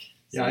a week.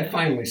 So, I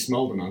finally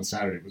smelled it on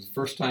Saturday. It was the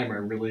first time I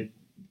really,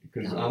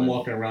 because I'm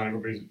walking around,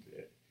 everybody's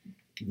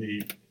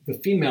the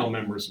female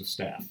members of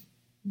staff,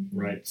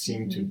 right,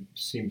 seem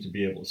to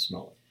be able to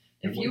smell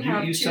it. If you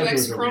have two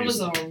X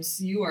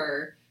chromosomes, you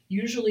are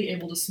usually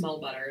able to smell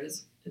better.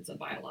 It's a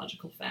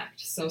biological fact.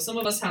 So some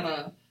of us have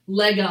a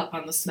leg up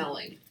on the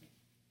smelling.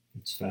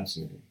 It's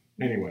fascinating.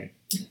 Anyway,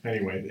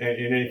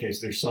 in any case,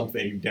 there's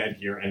something dead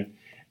here,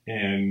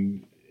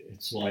 and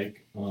it's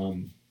like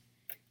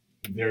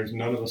there's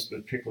none of us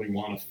particularly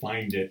want to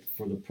find it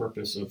for the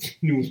purpose of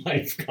new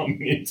life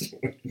coming into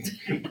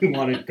it. We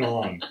want it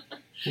gone.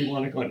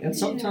 And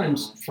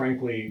sometimes,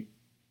 frankly,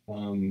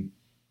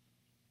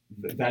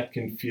 that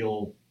can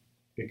feel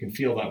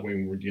that way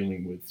when we're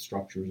dealing with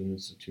structures and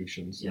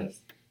institutions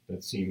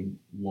that seem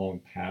long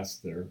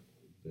past their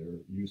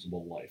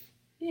usable life.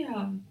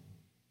 Yeah.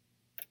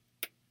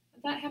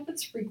 That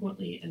happens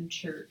frequently in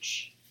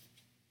church.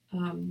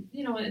 And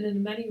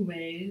in many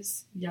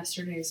ways,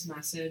 yesterday's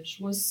message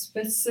was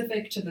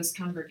specific to this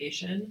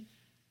congregation,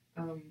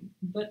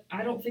 but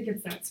I don't think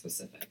it's that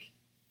specific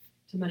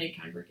to many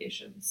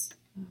congregations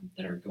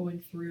that are going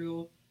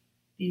through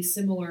these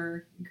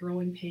similar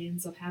growing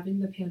pains of having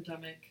the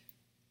pandemic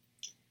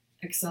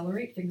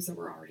accelerate things that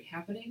were already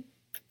happening.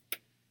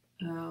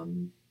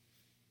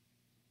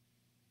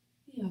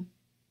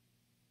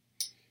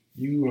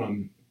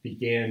 You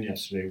began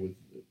yesterday with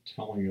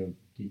telling a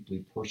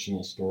deeply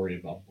personal story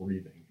about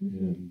breathing,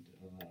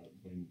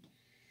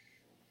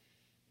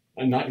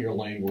 and not your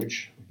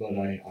language, but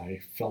I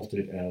felt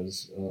it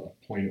as a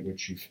point at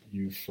which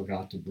you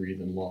forgot to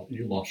breathe and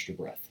you lost your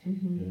breath,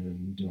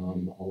 and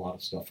a lot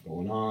of stuff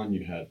going on.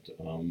 You had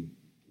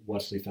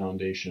Wesley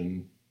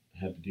Foundation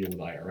had to deal with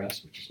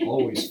IRS, which is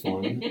always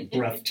fun,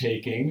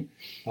 breathtaking.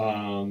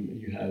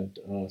 You had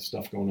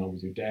stuff going on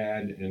with your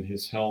dad and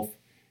his health,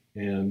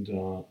 and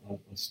a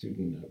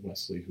student at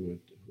Wesley who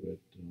had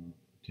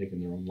taken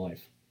their own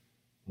life.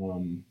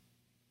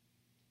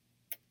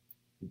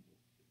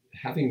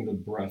 Having the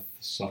breath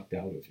sucked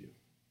out of you.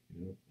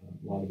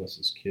 A lot of us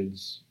as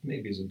kids,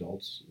 maybe as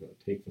adults,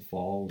 take the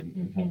fall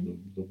and have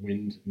the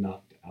wind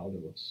knocked out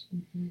of us.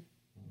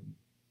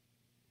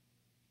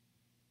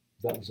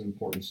 That was an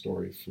important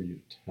story for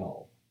you to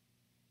tell.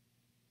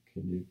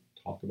 Can you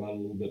talk about it a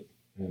little bit,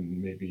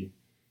 and maybe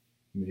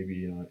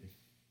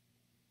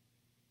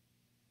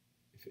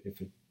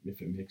if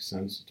it makes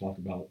sense to talk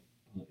about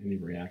any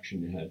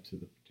reaction you had to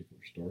the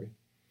particular story?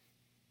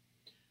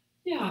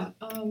 Yeah.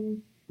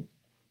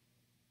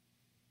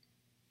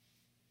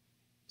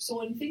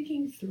 So in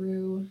thinking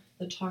through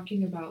the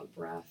talking about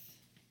breath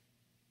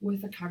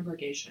with a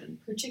congregation,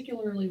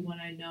 particularly when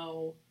I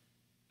know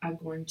I'm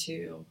going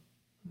to,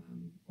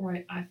 or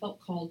I felt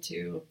called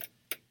to,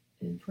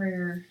 in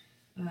prayer,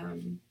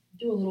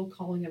 do a little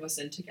calling of us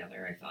in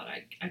together. I thought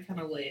I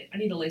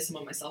need to lay some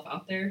of myself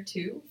out there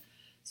too.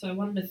 So I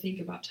wanted to think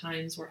about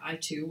times where I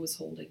too was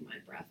holding my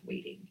breath,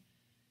 waiting.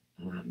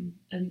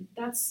 And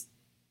that's,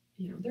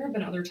 there have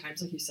been other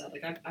times, like you said,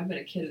 like I've been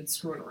a kid and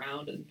screwing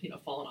around and,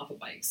 falling off of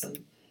bikes.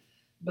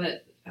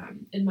 But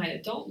in my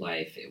adult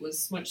life, it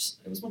was much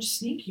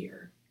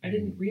sneakier. I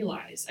didn't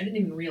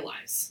even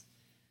realize.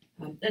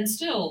 And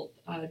still,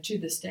 to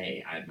this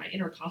day, my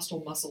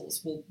intercostal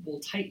muscles will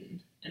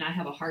tighten, and I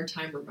have a hard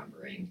time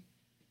remembering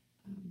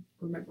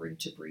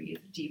to breathe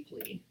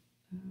deeply.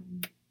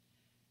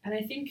 And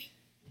I think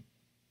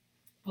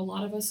a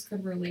lot of us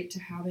could relate to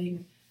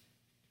having,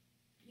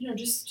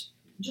 just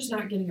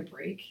not getting a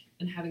break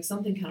and having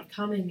something kind of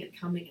coming and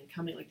coming and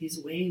coming, like these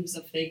waves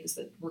of things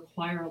that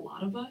require a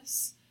lot of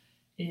us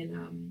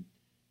in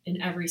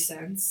every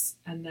sense,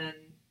 and then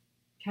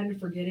kind of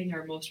forgetting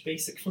our most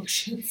basic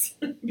functions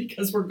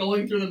because we're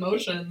going through the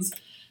motions.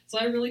 So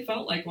I really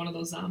felt like one of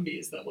those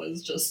zombies that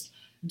was just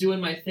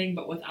doing my thing,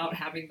 but without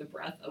having the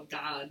breath of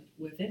God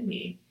within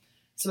me.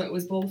 So it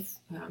was both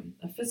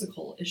a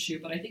physical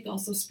issue, but I think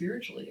also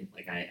spiritually.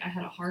 Like I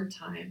had a hard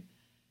time,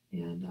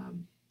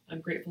 and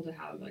I'm grateful to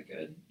have a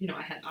good,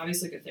 I had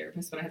obviously a good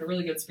therapist, but I had a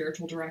really good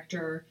spiritual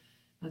director.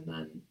 And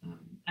then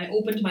I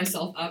opened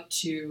myself up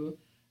to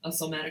a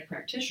somatic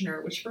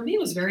practitioner, which for me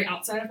was very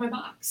outside of my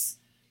box.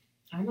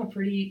 I'm a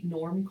pretty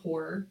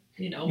norm-core,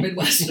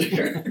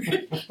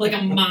 Midwesterner, like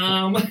a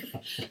mom,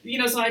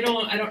 so I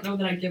don't know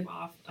that I give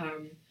off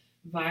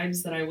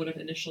vibes that I would have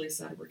initially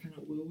said were kind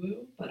of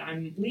woo-woo, but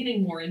I'm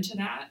leaning more into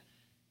that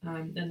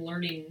and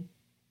learning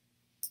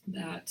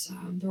that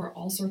there are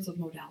all sorts of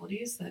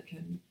modalities that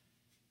can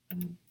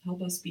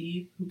help us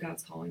be who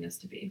God's calling us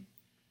to be.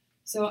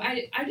 So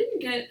I didn't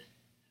get,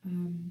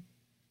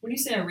 when you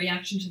say a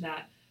reaction to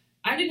that,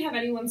 I didn't have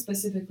anyone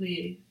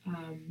specifically,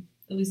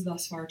 at least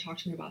thus far, talk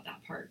to me about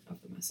that part of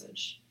the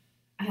message.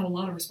 I had a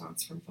lot of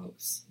response from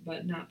folks,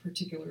 but not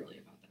particularly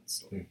about that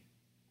story.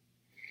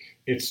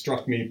 It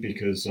struck me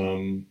because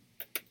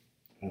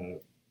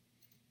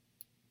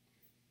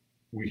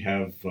we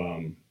have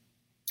the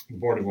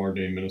Board of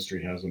Ordained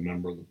Ministry has a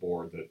member of the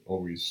board that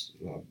always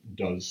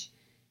does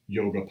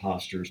yoga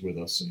postures with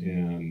us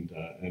and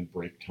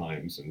break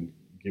times and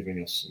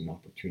giving us an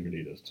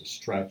opportunity to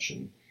stretch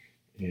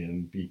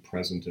and be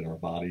present in our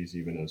bodies,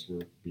 even as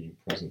we're being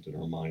present in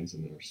our minds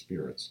and in our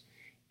spirits.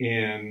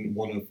 And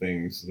one of the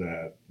things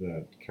that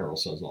Carol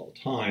says all the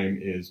time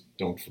is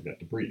don't forget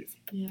to breathe.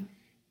 Yeah.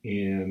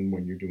 And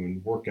when you're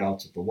doing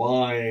workouts at the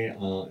Y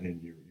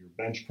and you're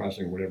bench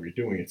pressing or whatever you're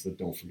doing, it's that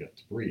don't forget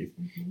to breathe.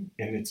 Mm-hmm.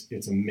 And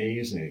it's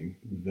amazing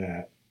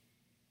that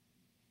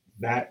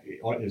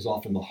is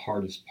often the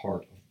hardest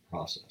part of the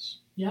process.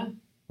 Yeah.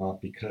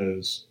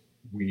 Because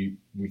we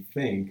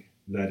think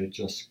that it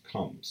just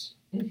comes.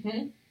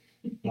 Mm-hmm.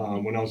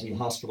 When I was in the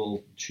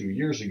hospital 2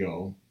 years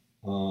ago,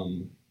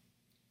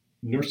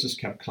 nurses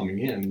kept coming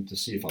in to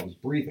see if I was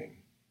breathing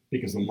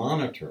because the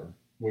monitor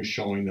was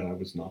showing that I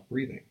was not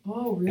breathing.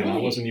 Oh, really? And I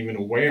wasn't even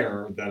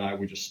aware that I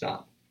would just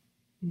stop.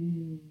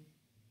 Mm.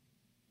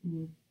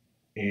 Mm.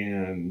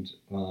 And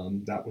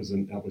that was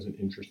an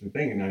interesting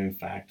thing. And I, in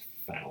fact,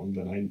 found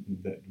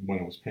that when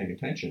I was paying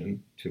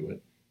attention to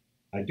it,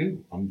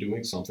 I'm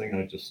doing something.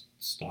 I just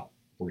stop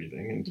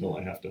breathing until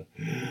I have to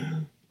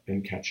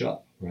and catch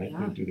up, right?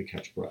 Yeah. And do the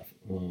catch breath.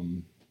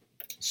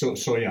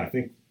 So yeah, I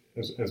think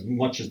as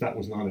much as that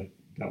was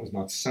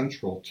not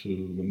central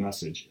to the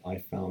message,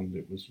 I found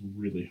it was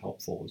really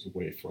helpful as a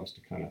way for us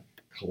to kind of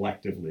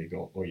collectively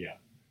go, oh yeah,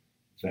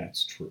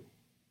 that's true.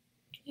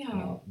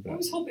 Yeah, I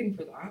was hoping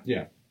for that.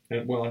 Yeah,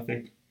 and well, I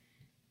think,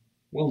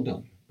 well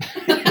done.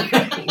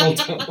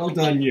 well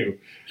done, you.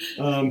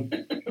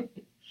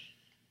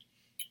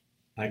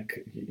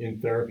 In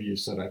therapy, you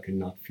said I could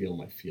not feel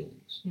my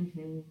feelings.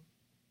 Mm-hmm.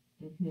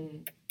 Mm-hmm.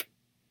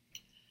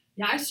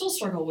 Yeah, I still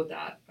struggle with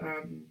that.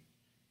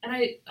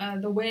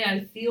 And the way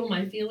I feel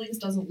my feelings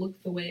doesn't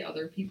look the way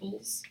other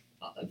people's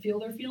feel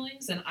their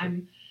feelings.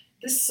 And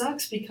this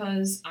sucks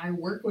because I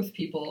work with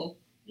people,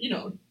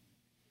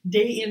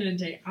 day in and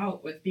day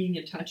out with being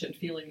in touch and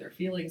feeling their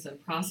feelings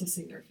and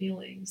processing their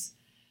feelings.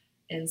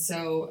 And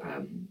so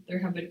there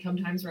have come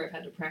times where I've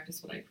had to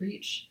practice what I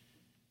preach.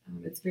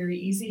 It's very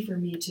easy for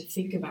me to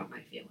think about my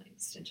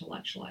feelings, to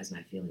intellectualize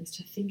my feelings,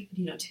 to think,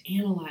 to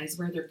analyze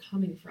where they're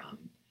coming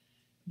from,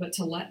 but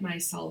to let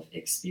myself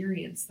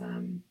experience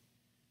them.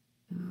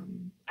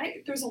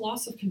 There's a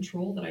loss of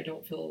control that I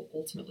don't feel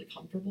ultimately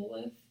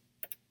comfortable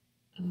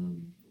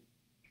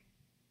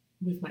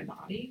with my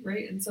body,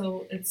 right? And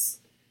so it's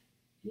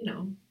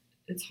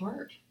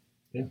hard.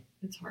 Yeah.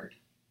 It's hard.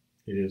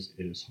 It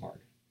is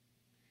hard.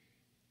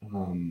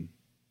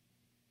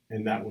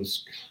 And that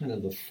was kind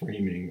of the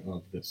framing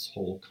of this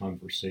whole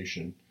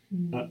conversation.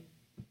 Mm-hmm.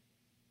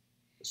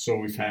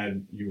 So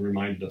you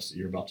reminded us that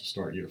you're about to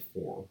start year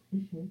 4,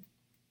 mm-hmm.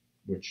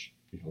 which,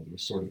 there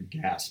was sort of a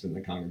gasp in the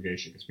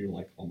congregation because people were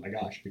like, oh my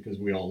gosh, because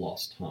we all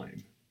lost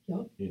time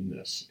in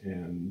this.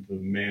 And the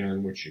manner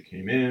in which you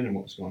came in and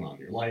what was going on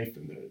in your life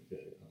and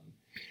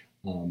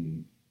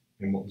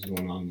and what was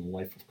going on in the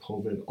life of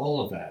COVID, all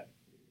of that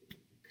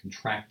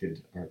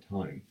contracted our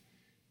time.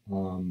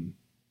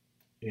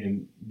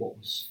 And what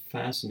was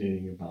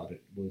fascinating about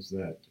it was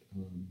that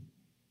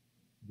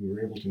we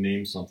were able to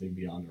name something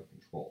beyond our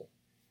control.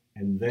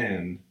 And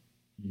then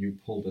you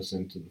pulled us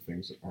into the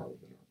things that are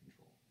within our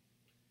control.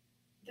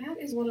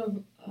 That is one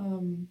of,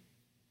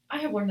 I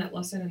have learned that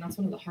lesson, and that's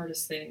one of the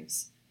hardest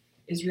things,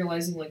 is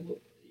realizing,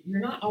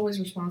 you're not always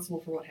responsible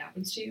for what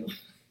happens to you.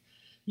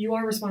 You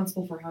are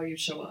responsible for how you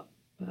show up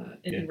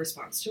in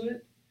response to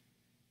it.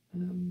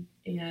 And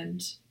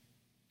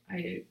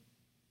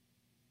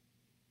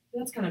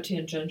that's kind of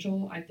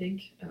tangential, I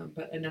think,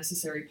 but a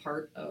necessary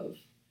part of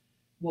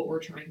what we're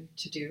trying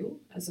to do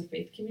as a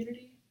faith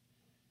community.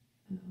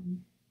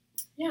 And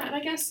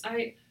I guess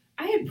I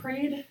had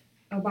prayed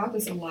about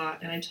this a lot,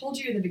 and I told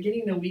you in the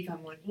beginning of the week,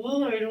 I'm like,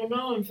 well, I don't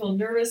know, I'm feeling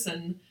nervous,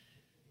 and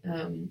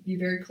you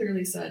very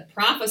clearly said,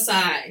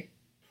 prophesy.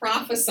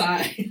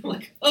 I'm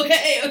like,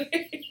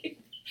 okay.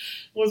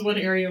 was one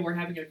area where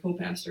having a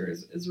co-pastor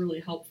is really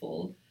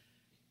helpful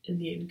in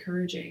the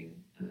encouraging.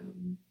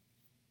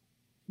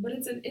 But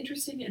it's an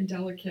interesting and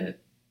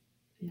delicate,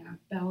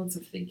 balance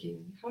of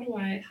thinking. How do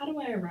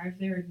I arrive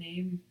there and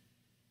name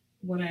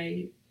what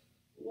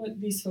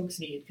these folks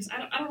need? Because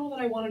I don't know that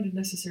I wanted to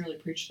necessarily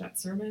preach that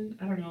sermon.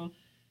 I don't know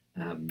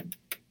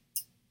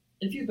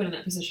if you've been in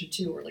that position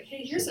too, where like,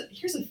 hey, here's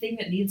a thing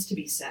that needs to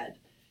be said,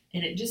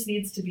 and it just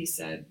needs to be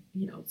said.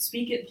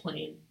 Speak it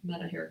plain.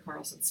 Meta Harriet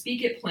Carlson,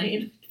 speak it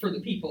plain for the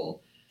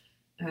people.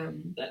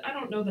 But I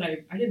don't know that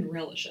I didn't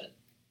relish it.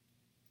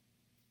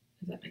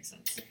 If that makes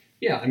sense.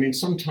 Yeah, I mean,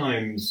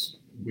 sometimes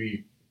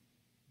we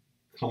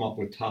come up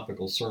with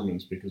topical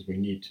sermons because we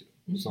need to.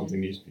 Mm-hmm. Something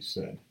needs to be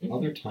said. Mm-hmm.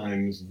 Other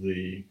times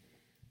the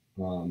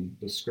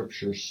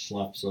scripture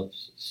slaps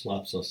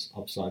us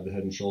upside the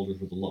head and shoulders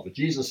with the love of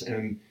Jesus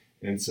and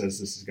says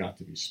this has got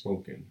to be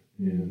spoken.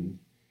 Mm-hmm. And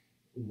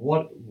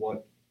what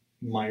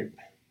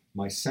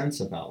my sense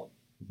about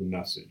the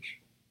message,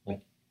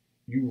 like,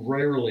 you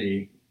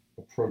rarely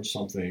approach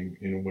something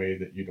in a way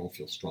that you don't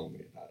feel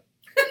strongly about it.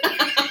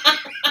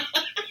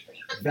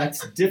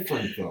 That's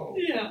different, though,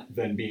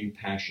 than being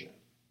passionate.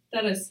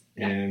 That is.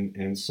 Yeah.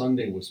 And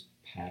Sunday was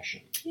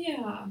passion.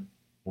 Yeah.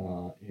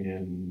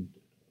 And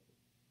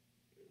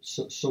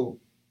so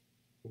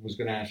I was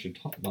going to ask you to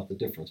talk about the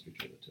difference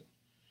between the two.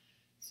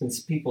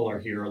 Since people are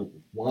here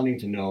wanting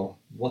to know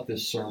what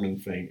this sermon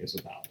thing is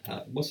about,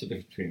 what's the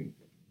difference between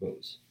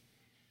those?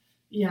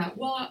 Yeah,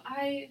 well,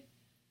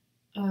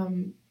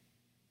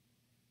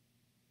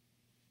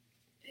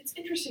 it's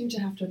interesting to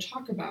have to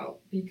talk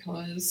about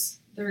because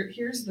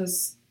here's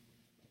this,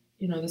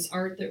 this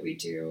art that we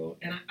do,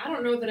 and I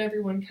don't know that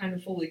everyone kind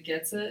of fully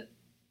gets it,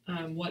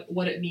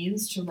 what it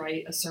means to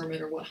write a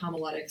sermon or what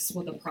homiletics,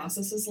 what the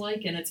process is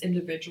like, and it's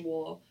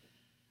individual.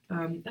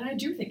 And I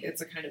do think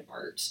it's a kind of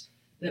art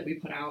that we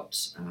put out,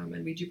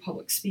 and we do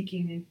public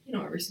speaking,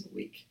 every single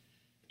week.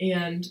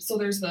 And so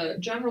there's the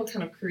general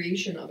kind of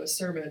creation of a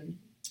sermon,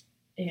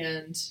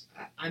 and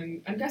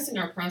I'm guessing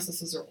our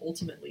processes are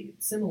ultimately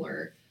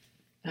similar.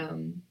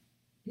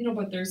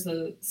 But there's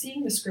the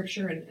seeing the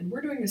scripture, and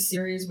we're doing a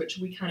series which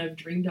we kind of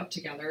dreamed up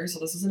together. So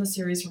this isn't a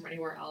series from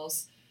anywhere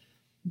else,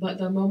 but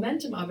the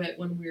momentum of it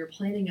when we were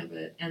planning of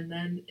it, and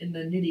then in the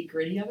nitty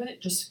gritty of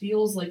it, just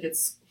feels like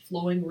it's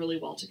flowing really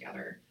well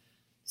together.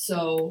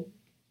 So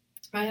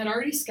I had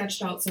already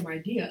sketched out some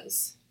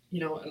ideas.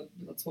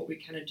 That's what we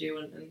kind of do,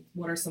 and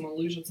what are some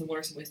allusions and what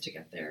are some ways to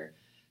get there.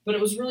 But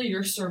it was really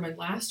your sermon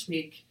last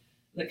week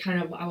that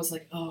kind of, I was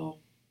like,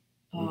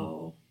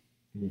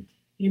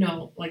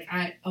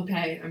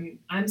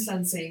 I'm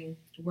sensing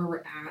where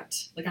we're at.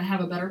 Like, I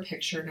have a better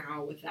picture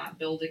now with that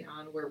building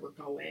on where we're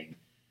going,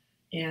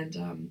 and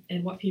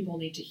what people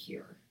need to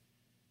hear.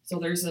 So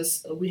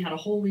we had a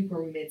whole week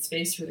where we made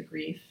space for the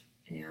grief,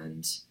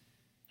 and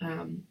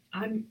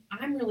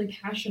I'm really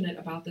passionate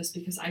about this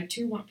because I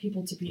too want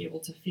people to be able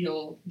to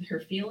feel their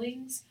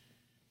feelings.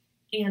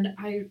 And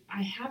I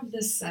have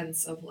this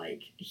sense of,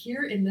 like,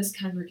 here in this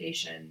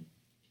congregation,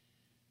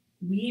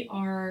 we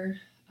are,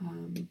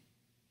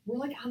 we're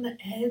like on the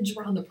edge,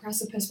 we're on the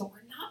precipice, but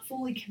we're not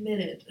fully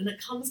committed. And it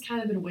comes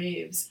kind of in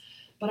waves.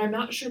 But I'm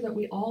not sure that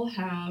we all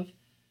have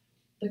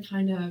the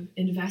kind of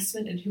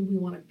investment in who we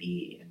want to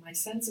be. And my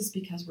sense is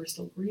because we're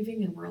still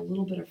grieving and we're a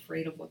little bit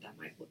afraid of what that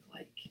might look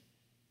like.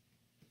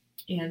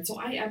 And so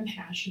I am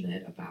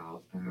passionate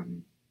about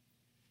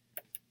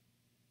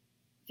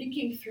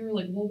thinking through,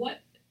 like, well,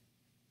 what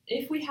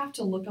if we have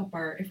to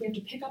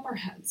pick up our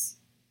heads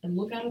and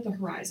look out at the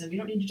horizon? We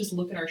don't need to just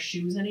look at our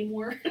shoes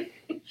anymore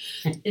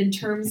in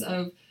terms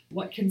of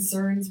what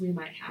concerns we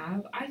might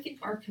have. I think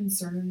our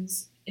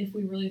concerns, if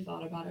we really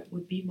thought about it,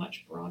 would be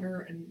much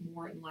broader and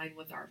more in line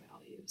with our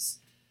values.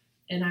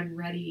 And I'm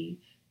ready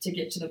to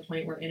get to the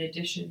point where, in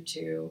addition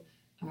to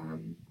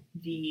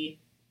the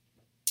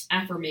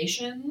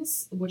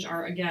affirmations, which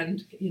are,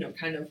 again,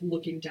 kind of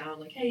looking down,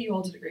 like, hey, you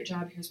all did a great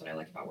job, here's what I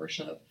like about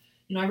worship.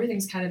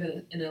 Everything's kind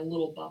of in a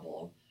little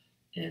bubble.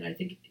 And I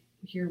think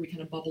here we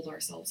kind of bubbled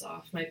ourselves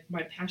off.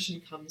 My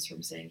passion comes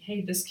from saying,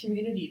 hey, this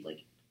community,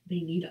 like, they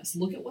need us.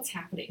 Look at what's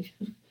happening.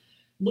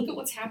 Look at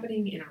what's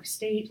happening in our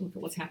state. Look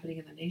at what's happening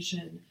in the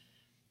nation.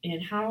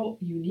 And how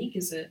unique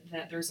is it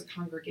that there's a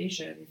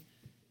congregation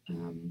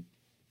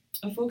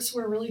of folks who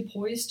are really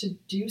poised to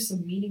do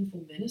some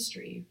meaningful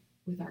ministry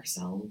with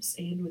ourselves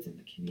and within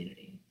the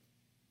community.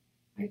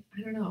 I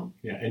don't know.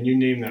 Yeah, and you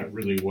named that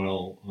really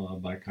well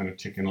by kind of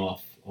ticking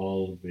off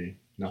all of the,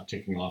 not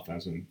ticking off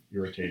as in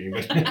irritating,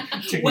 but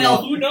ticking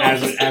off who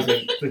knows? as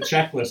the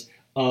checklist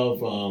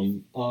of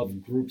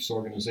groups,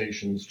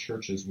 organizations,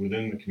 churches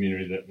within the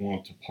community that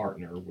want to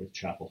partner with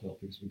Chapel Hill,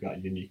 because we've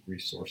got unique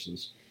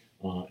resources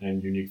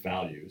and unique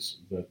values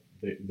that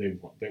they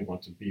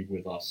want to be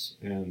with us.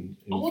 And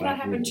all of that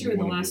happened too in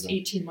the last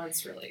 18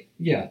 months, really.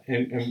 Yeah,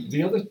 and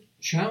the other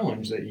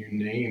challenge that you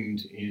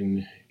named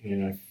in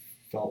I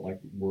felt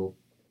like were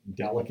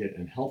delicate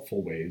and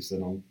helpful ways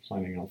that I'm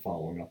planning on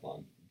following up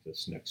on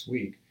this next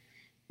week,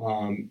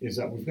 is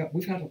that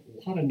we've had a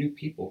lot of new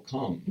people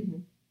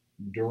come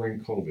during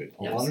COVID.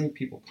 A lot of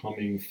people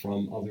coming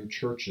from other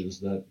churches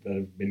that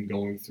have been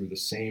going through the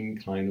same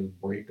kind of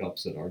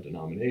breakups that our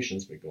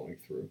denomination's been going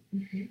through.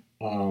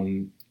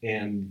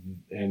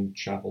 And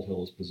Chapel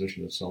Hill has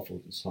positioned itself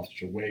in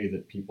such a way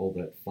that people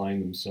that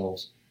find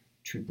themselves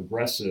too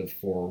progressive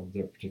for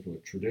their particular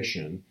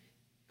tradition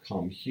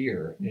come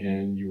here,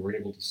 and you were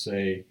able to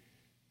say,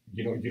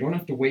 you don't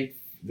have to wait.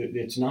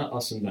 It's not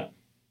us and them,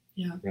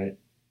 right?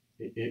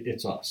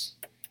 It's us.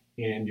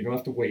 And you don't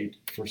have to wait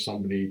for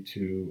somebody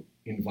to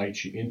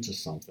invite you into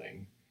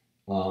something.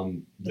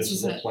 This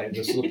is a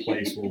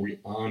place where we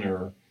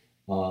honor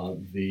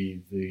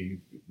the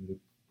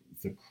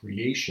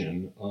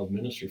creation of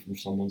ministry from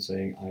someone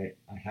saying, I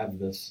have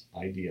this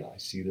idea, I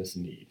see this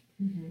need.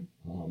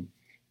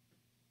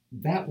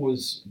 That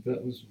was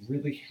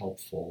really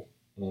helpful,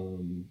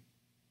 and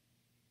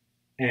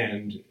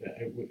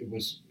it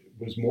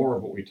was more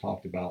of what we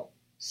talked about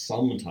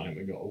some time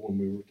ago when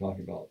we were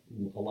talking about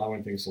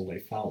allowing things to lay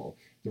fallow.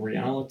 The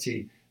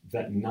reality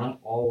that not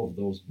all of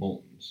those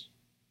bones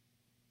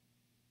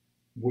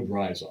would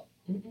rise up.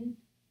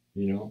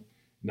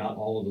 Not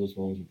all of those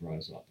bones would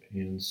rise up.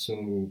 And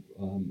so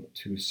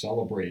to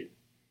celebrate,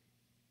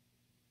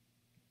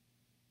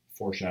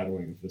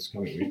 foreshadowing of this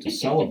coming week, to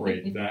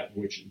celebrate that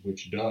which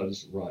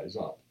does rise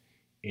up,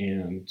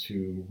 and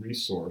to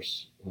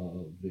resource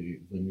the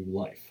new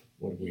life.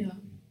 What are we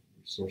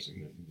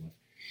resourcing that new life?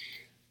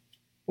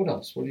 What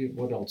else?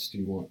 What else do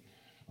you want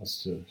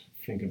us to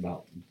think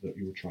about that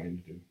you were trying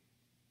to do?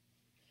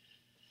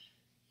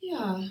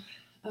 Yeah,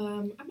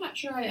 I'm not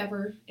sure I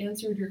ever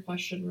answered your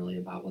question really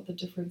about what the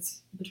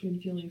difference between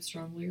feeling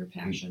strongly or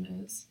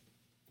passion is.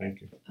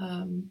 Thank you.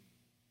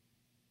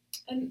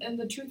 And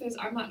the truth is,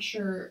 I'm not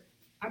sure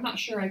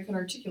I could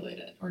articulate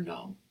it or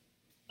know.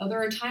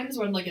 There are times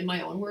when, like in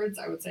my own words,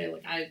 I would say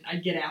like I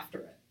get after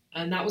it,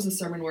 and that was a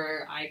sermon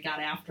where I got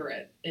after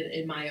it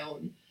in my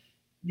own.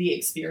 The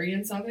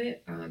experience of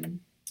it.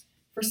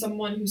 For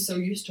someone who's so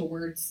used to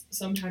words,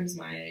 sometimes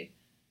my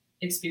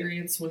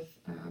experience with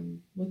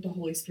the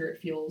Holy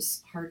Spirit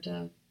feels hard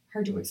to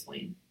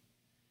explain.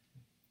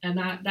 And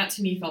that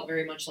to me felt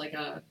very much like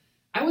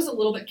I was a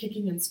little bit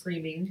kicking and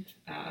screaming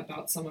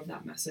about some of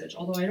that message,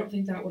 although I don't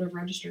think that would have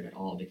registered at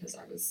all because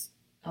I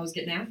was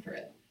getting after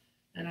it.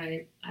 And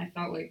I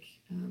felt like,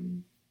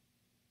 I'm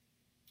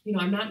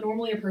not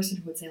normally a person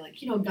who would say like,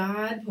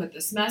 God put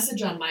this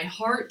message on my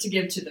heart to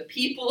give to the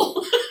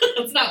people.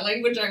 That's not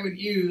language I would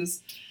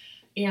use.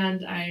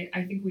 And I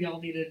think we all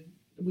needed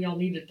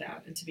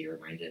that, and to be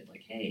reminded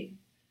like, hey,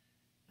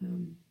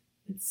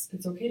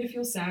 it's okay to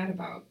feel sad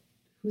about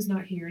who's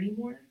not here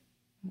anymore.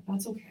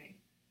 That's okay.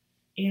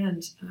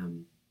 And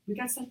we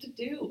got stuff to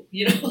do,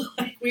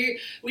 like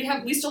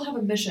we still have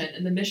a mission,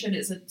 and the mission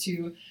isn't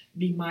to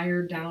be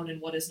mired down in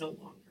what is no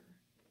longer.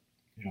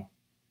 Yeah.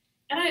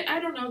 And I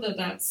don't know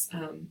that's,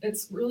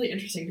 it's really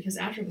interesting because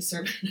after the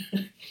sermon,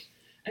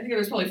 I think there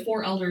was probably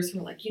 4 elders who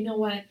were like, you know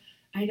what?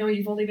 I know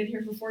you've only been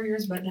here for 4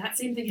 years, but that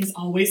same thing has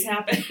always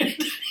happened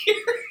here.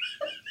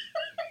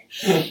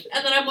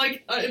 And then I'm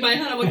like, in my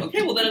head, I'm like,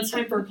 okay, well then it's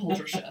time for a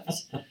culture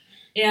shift.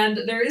 And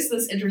there is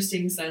this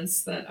interesting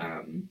sense that,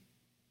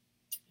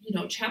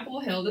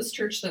 Chapel Hill, this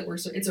church that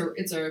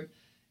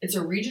it's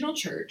a regional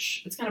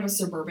church. It's kind of a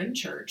suburban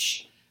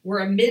church. We're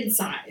a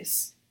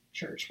mid-size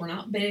church. We're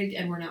not big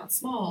and we're not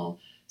small.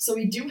 So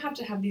we do have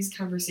to have these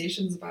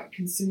conversations about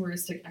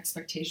consumeristic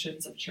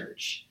expectations of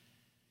church.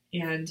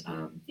 And,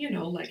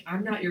 like,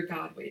 I'm not your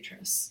God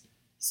waitress.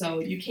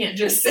 So you can't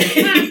just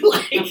say,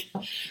 like,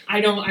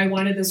 I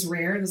wanted this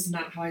rare. This is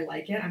not how I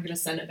like it. I'm going to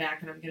send it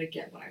back and I'm going to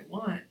get what I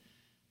want.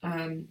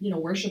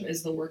 Worship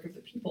is the work of the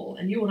people.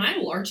 And you and I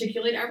will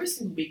articulate every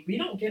single week. We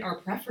don't get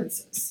our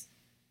preferences.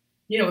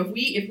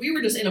 If we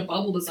were just in a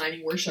bubble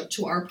designing worship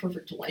to our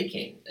perfect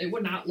liking, it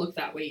would not look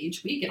that way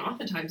each week. And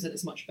oftentimes it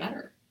is much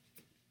better.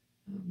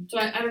 So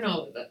I don't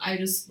know. I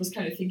just was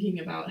kind of thinking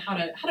about how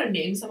to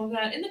name some of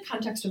that in the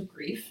context of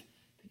grief,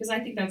 because I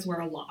think that's where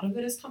a lot of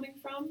it is coming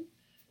from.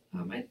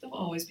 There'll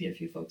always be a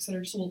few folks that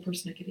are just a little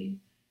persnickety.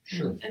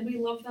 Sure. And we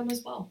love them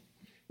as well.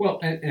 Well,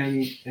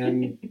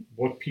 and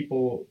what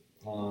people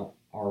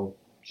are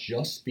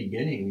just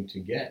beginning to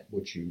get,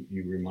 which you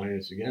reminded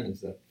us again,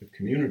 is that the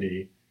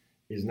community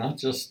is not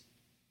just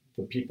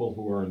the people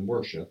who are in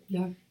worship.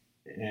 Yeah.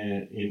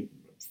 And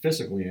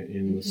physically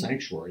in the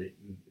sanctuary,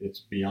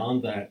 it's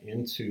beyond that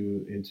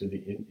into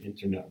the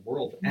internet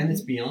world, and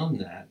it's beyond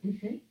that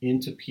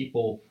into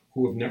people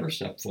who have never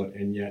stepped foot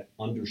and yet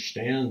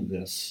understand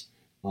this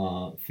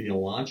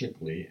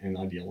theologically and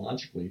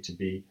ideologically to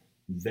be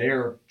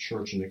their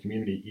church in the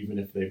community, even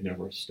if they've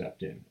never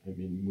stepped in. I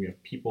mean, we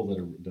have people that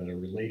are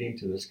relating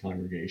to this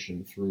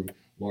congregation through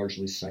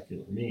largely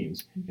secular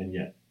means, and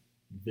yet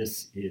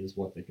this is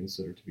what they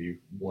consider to be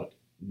what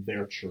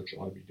their church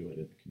ought to be doing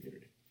in the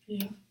community.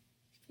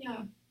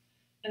 Yeah.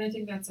 And I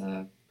think that's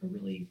a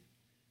really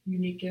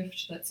unique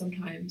gift that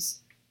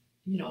sometimes,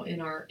 in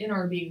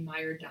our being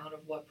mired down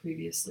of what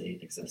previously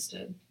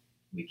existed,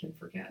 we can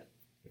forget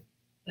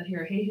that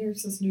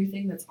here's this new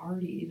thing that's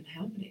already even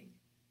happening.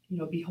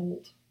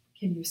 Behold,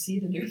 can you see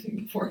the new thing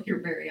before your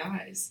very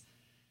eyes?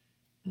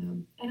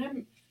 And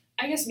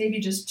I guess maybe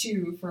just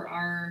too for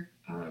our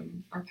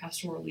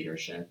pastoral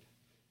leadership,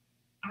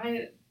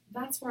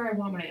 that's where I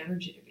want my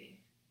energy to be.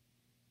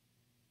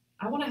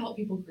 I want to help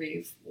people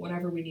grieve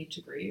whatever we need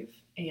to grieve,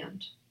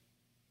 and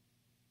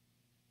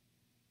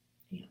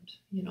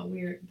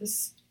we're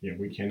this. Yeah,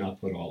 we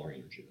cannot put all our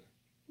energy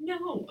there.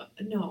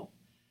 No.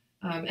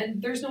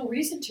 And there's no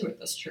reason to at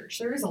this church.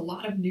 There is a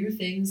lot of new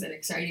things and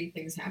exciting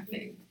things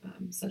happening,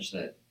 such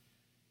that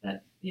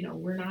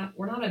we're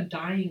not a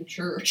dying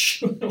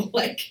church.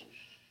 Like,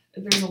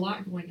 there's a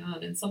lot going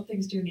on, and some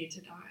things do need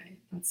to die.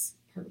 That's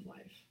part of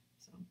life.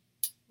 So,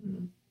 I don't know.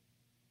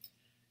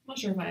 I'm not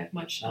sure if I have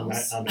much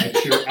else. On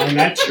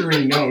that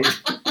cheery note.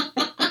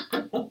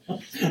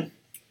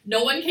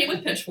 No one came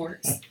with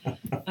pitchforks.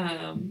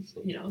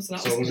 So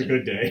it was a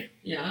good day.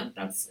 Yeah,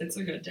 it's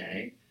a good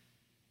day.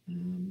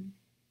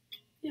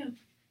 Yeah.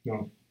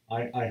 No,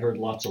 I heard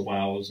lots of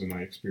wows, and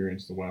I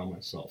experienced the wow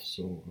myself.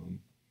 So,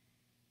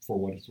 for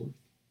what it's worth,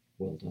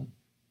 well done.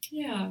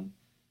 Yeah.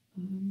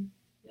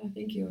 Yeah,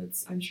 thank you.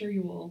 I'm sure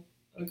you will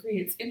agree.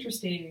 It's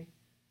interesting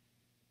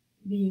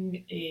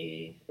being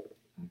a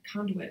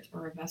conduit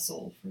or a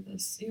vessel for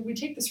this. We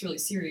take this really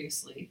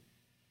seriously.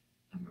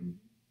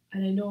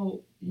 And I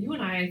know you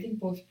and I think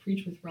both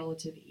preach with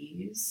relative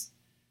ease,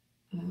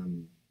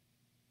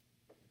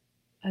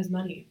 as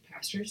many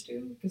pastors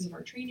do because of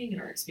our training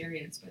and our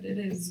experience, but it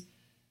is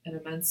an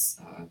immense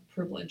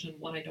privilege, and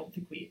one I don't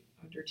think we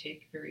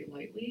undertake very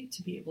lightly,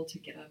 to be able to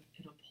get up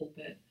in a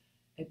pulpit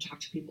and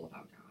talk to people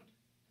about God.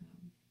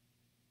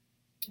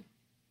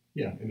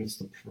 Yeah, and it's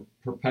the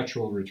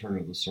perpetual return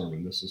of the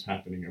sermon. This is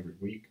happening every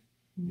week.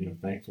 Mm-hmm.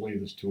 Thankfully,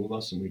 there's two of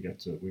us, and we get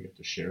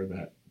to share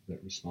that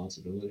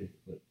responsibility.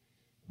 But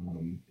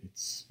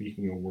it's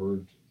speaking a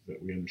word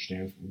that we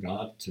understand from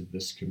God to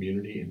this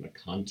community in the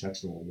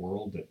context of a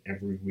world that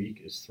every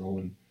week is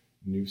throwing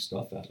new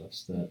stuff at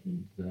us that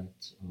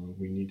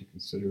we need to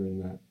consider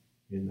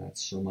in that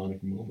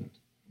sermonic moment.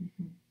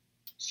 Mm-hmm.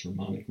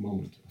 Sermonic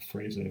moment, a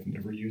phrase I have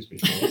never used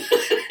before.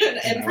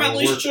 and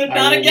probably should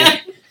not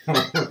again.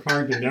 I'll work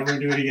hard to never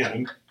do it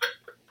again.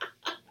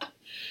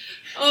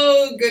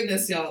 Oh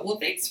goodness, y'all. Well,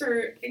 thanks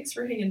for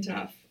hanging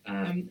tough.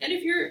 And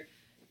if you're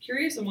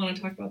curious and want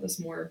to talk about this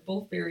more,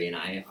 both Barry and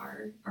I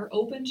are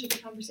open to the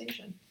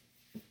conversation.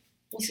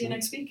 We'll see you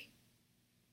next week.